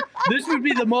here, this would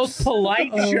be the most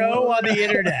polite show on the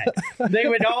internet? They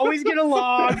would always get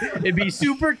along. It'd be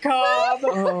super calm.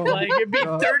 Like, it'd be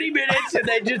 30 minutes, and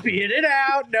they'd just be in and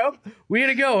out. Nope. We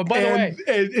gotta go. And by the way,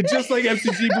 and just like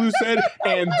MCG Blue said,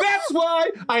 and that's why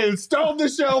I installed the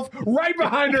shelf right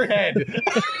behind her head.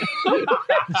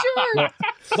 Sure.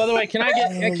 By the way, can I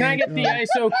get the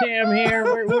ISO cam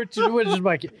here? We're just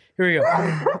like, here we go.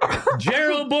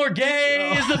 Gerald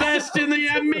Bourguet is the best in the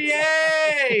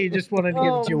NBA. Just wanted to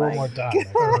give it to you one more time.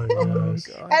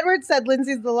 Edward said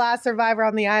Lindsay's the last survivor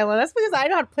on the island. That's because I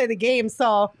know how to play the game,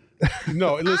 so.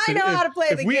 No, listen. I know how to play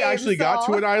the game. If we actually so. got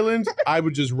to an island, I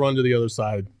would just run to the other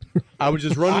side. I would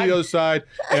just run to the other side,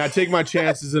 and I'd take my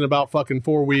chances in about fucking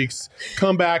 4 weeks.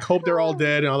 Come back, hope they're all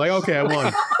dead, and I'm like, okay, I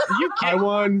won.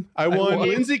 I won.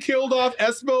 Lindsay killed off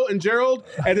Espo and Gerald,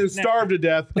 and then starved to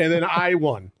death, and then I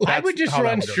won. I would just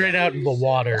run straight out in the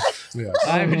water. Yes.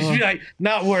 I would just be like,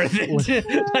 not worth it.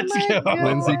 Let's go. God.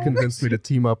 Lindsay convinced me to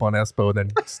team up on Espo and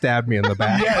then stabbed me in the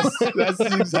back. Yes, that's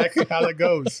exactly how that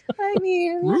goes. I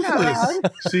mean, Ruthless.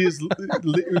 She is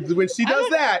when she does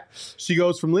that, she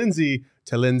goes from Lindsay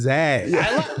to Lindsay.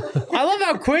 I love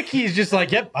how quick he's just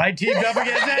like, yep, I teamed up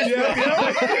against that.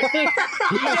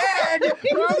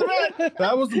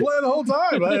 That was the plan the whole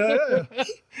time.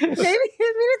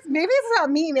 Maybe it's not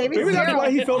me. Maybe it's that's Gerald.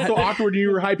 why he felt so awkward when you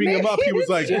were hyping him up. He was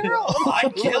like,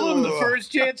 I'd kill him the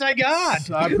first chance I got.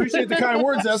 I appreciate the kind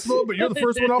words, Espo, but you're the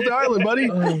first one off the island,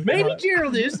 buddy. Maybe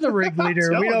Gerald is the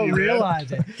ringleader. We don't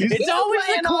realize it. It's always the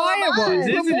playing all quiet of us. ones,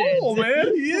 He's isn't a fool, it?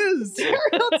 man. He is.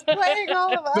 Gerald's playing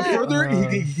all of us. The further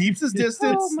he keeps his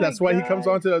distance, Oh my that's why he comes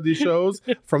onto these shows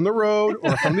from the road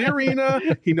or from the arena.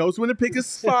 He knows when to pick his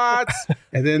spots,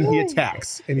 and then he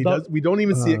attacks. And he does. We don't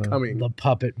even see it coming. The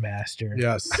puppet master.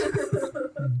 Yes.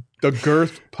 The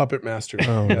girth puppet master.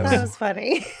 Oh, Yes. That was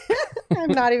funny.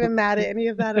 I'm not even mad at any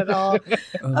of that at all.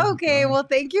 Okay, well,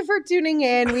 thank you for tuning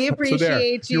in. We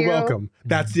appreciate you. You're welcome.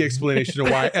 That's the explanation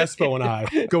of why Espo and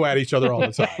I go at each other all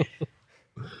the time.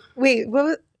 Wait, what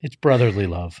was, It's brotherly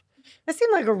love. that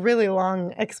seemed like a really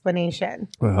long explanation.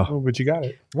 Oh, but you got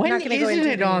it. When not gonna go isn't into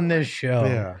it it on anymore. this show?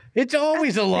 Yeah. It's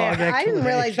always a long Yeah, I didn't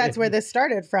realize that's where this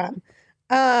started from.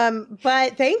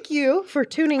 But thank you for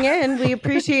tuning in. We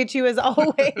appreciate you as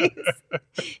always.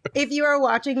 If you are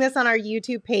watching this on our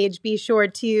YouTube page, be sure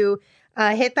to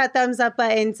hit that thumbs up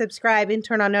button, subscribe, and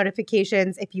turn on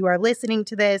notifications. If you are listening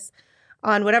to this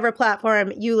on whatever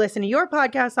platform you listen to your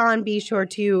podcast on, be sure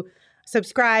to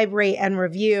subscribe, rate, and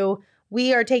review.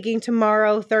 We are taking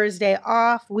tomorrow, Thursday,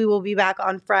 off. We will be back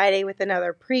on Friday with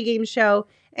another pregame show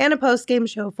and a postgame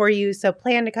show for you. So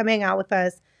plan to come hang out with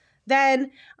us.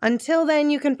 Then, until then,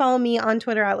 you can follow me on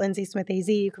Twitter at Lindsay Smith AZ.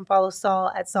 You can follow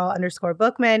Saul at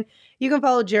Saul_Bookman. You can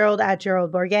follow Gerald at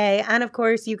Gerald Bourguet. And of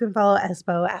course, you can follow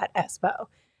Espo at Espo.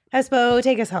 Espo,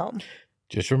 take us home.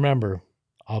 Just remember,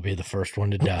 I'll be the first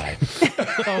one to die.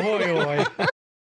 Ahoy, ahoy.